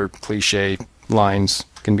other cliche lines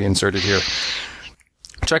can be inserted here.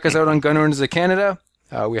 Check us out on Gun Owners of Canada.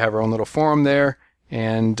 We have our own little forum there,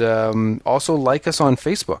 and also like us on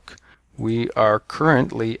Facebook. We are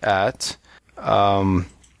currently at...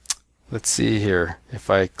 let's see here. If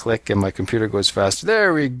I click and my computer goes faster.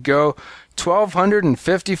 There we go.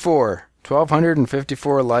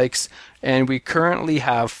 1,254 likes. And we currently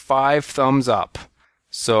have 5 thumbs up.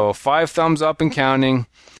 So 5 thumbs up and counting.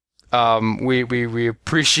 We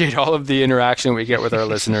appreciate all of the interaction we get with our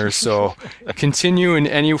listeners. So continue in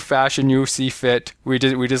any fashion you see fit. We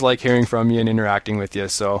just like hearing from you and interacting with you.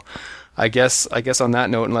 So I guess on that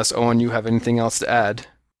note, unless Owen, you have anything else to add.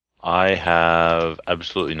 I have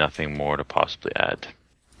absolutely nothing more to possibly add.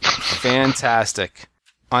 Fantastic.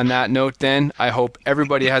 On that note, then, I hope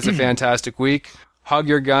everybody has a fantastic week. Hug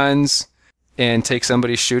your guns and take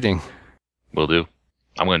somebody shooting. Will do.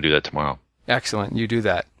 I'm going to do that tomorrow. Excellent. You do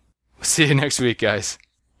that. We'll see you next week, guys.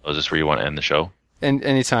 Oh, is this where you want to end the show? And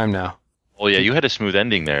anytime now. Oh, yeah, you had a smooth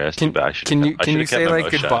ending there. That's too bad. Can you say,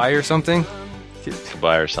 like, goodbye or something?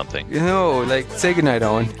 Goodbye or something. No, like, say goodnight,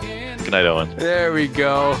 Owen. Good night, Owen. There we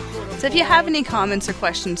go. So if you have any comments or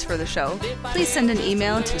questions for the show, please send an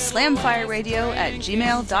email to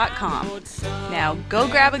slamfireradio@gmail.com. Now go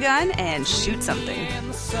grab a gun and shoot something.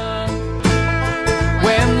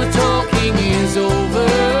 When the talking is over,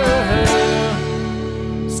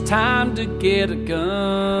 it's time to get a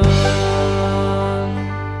gun.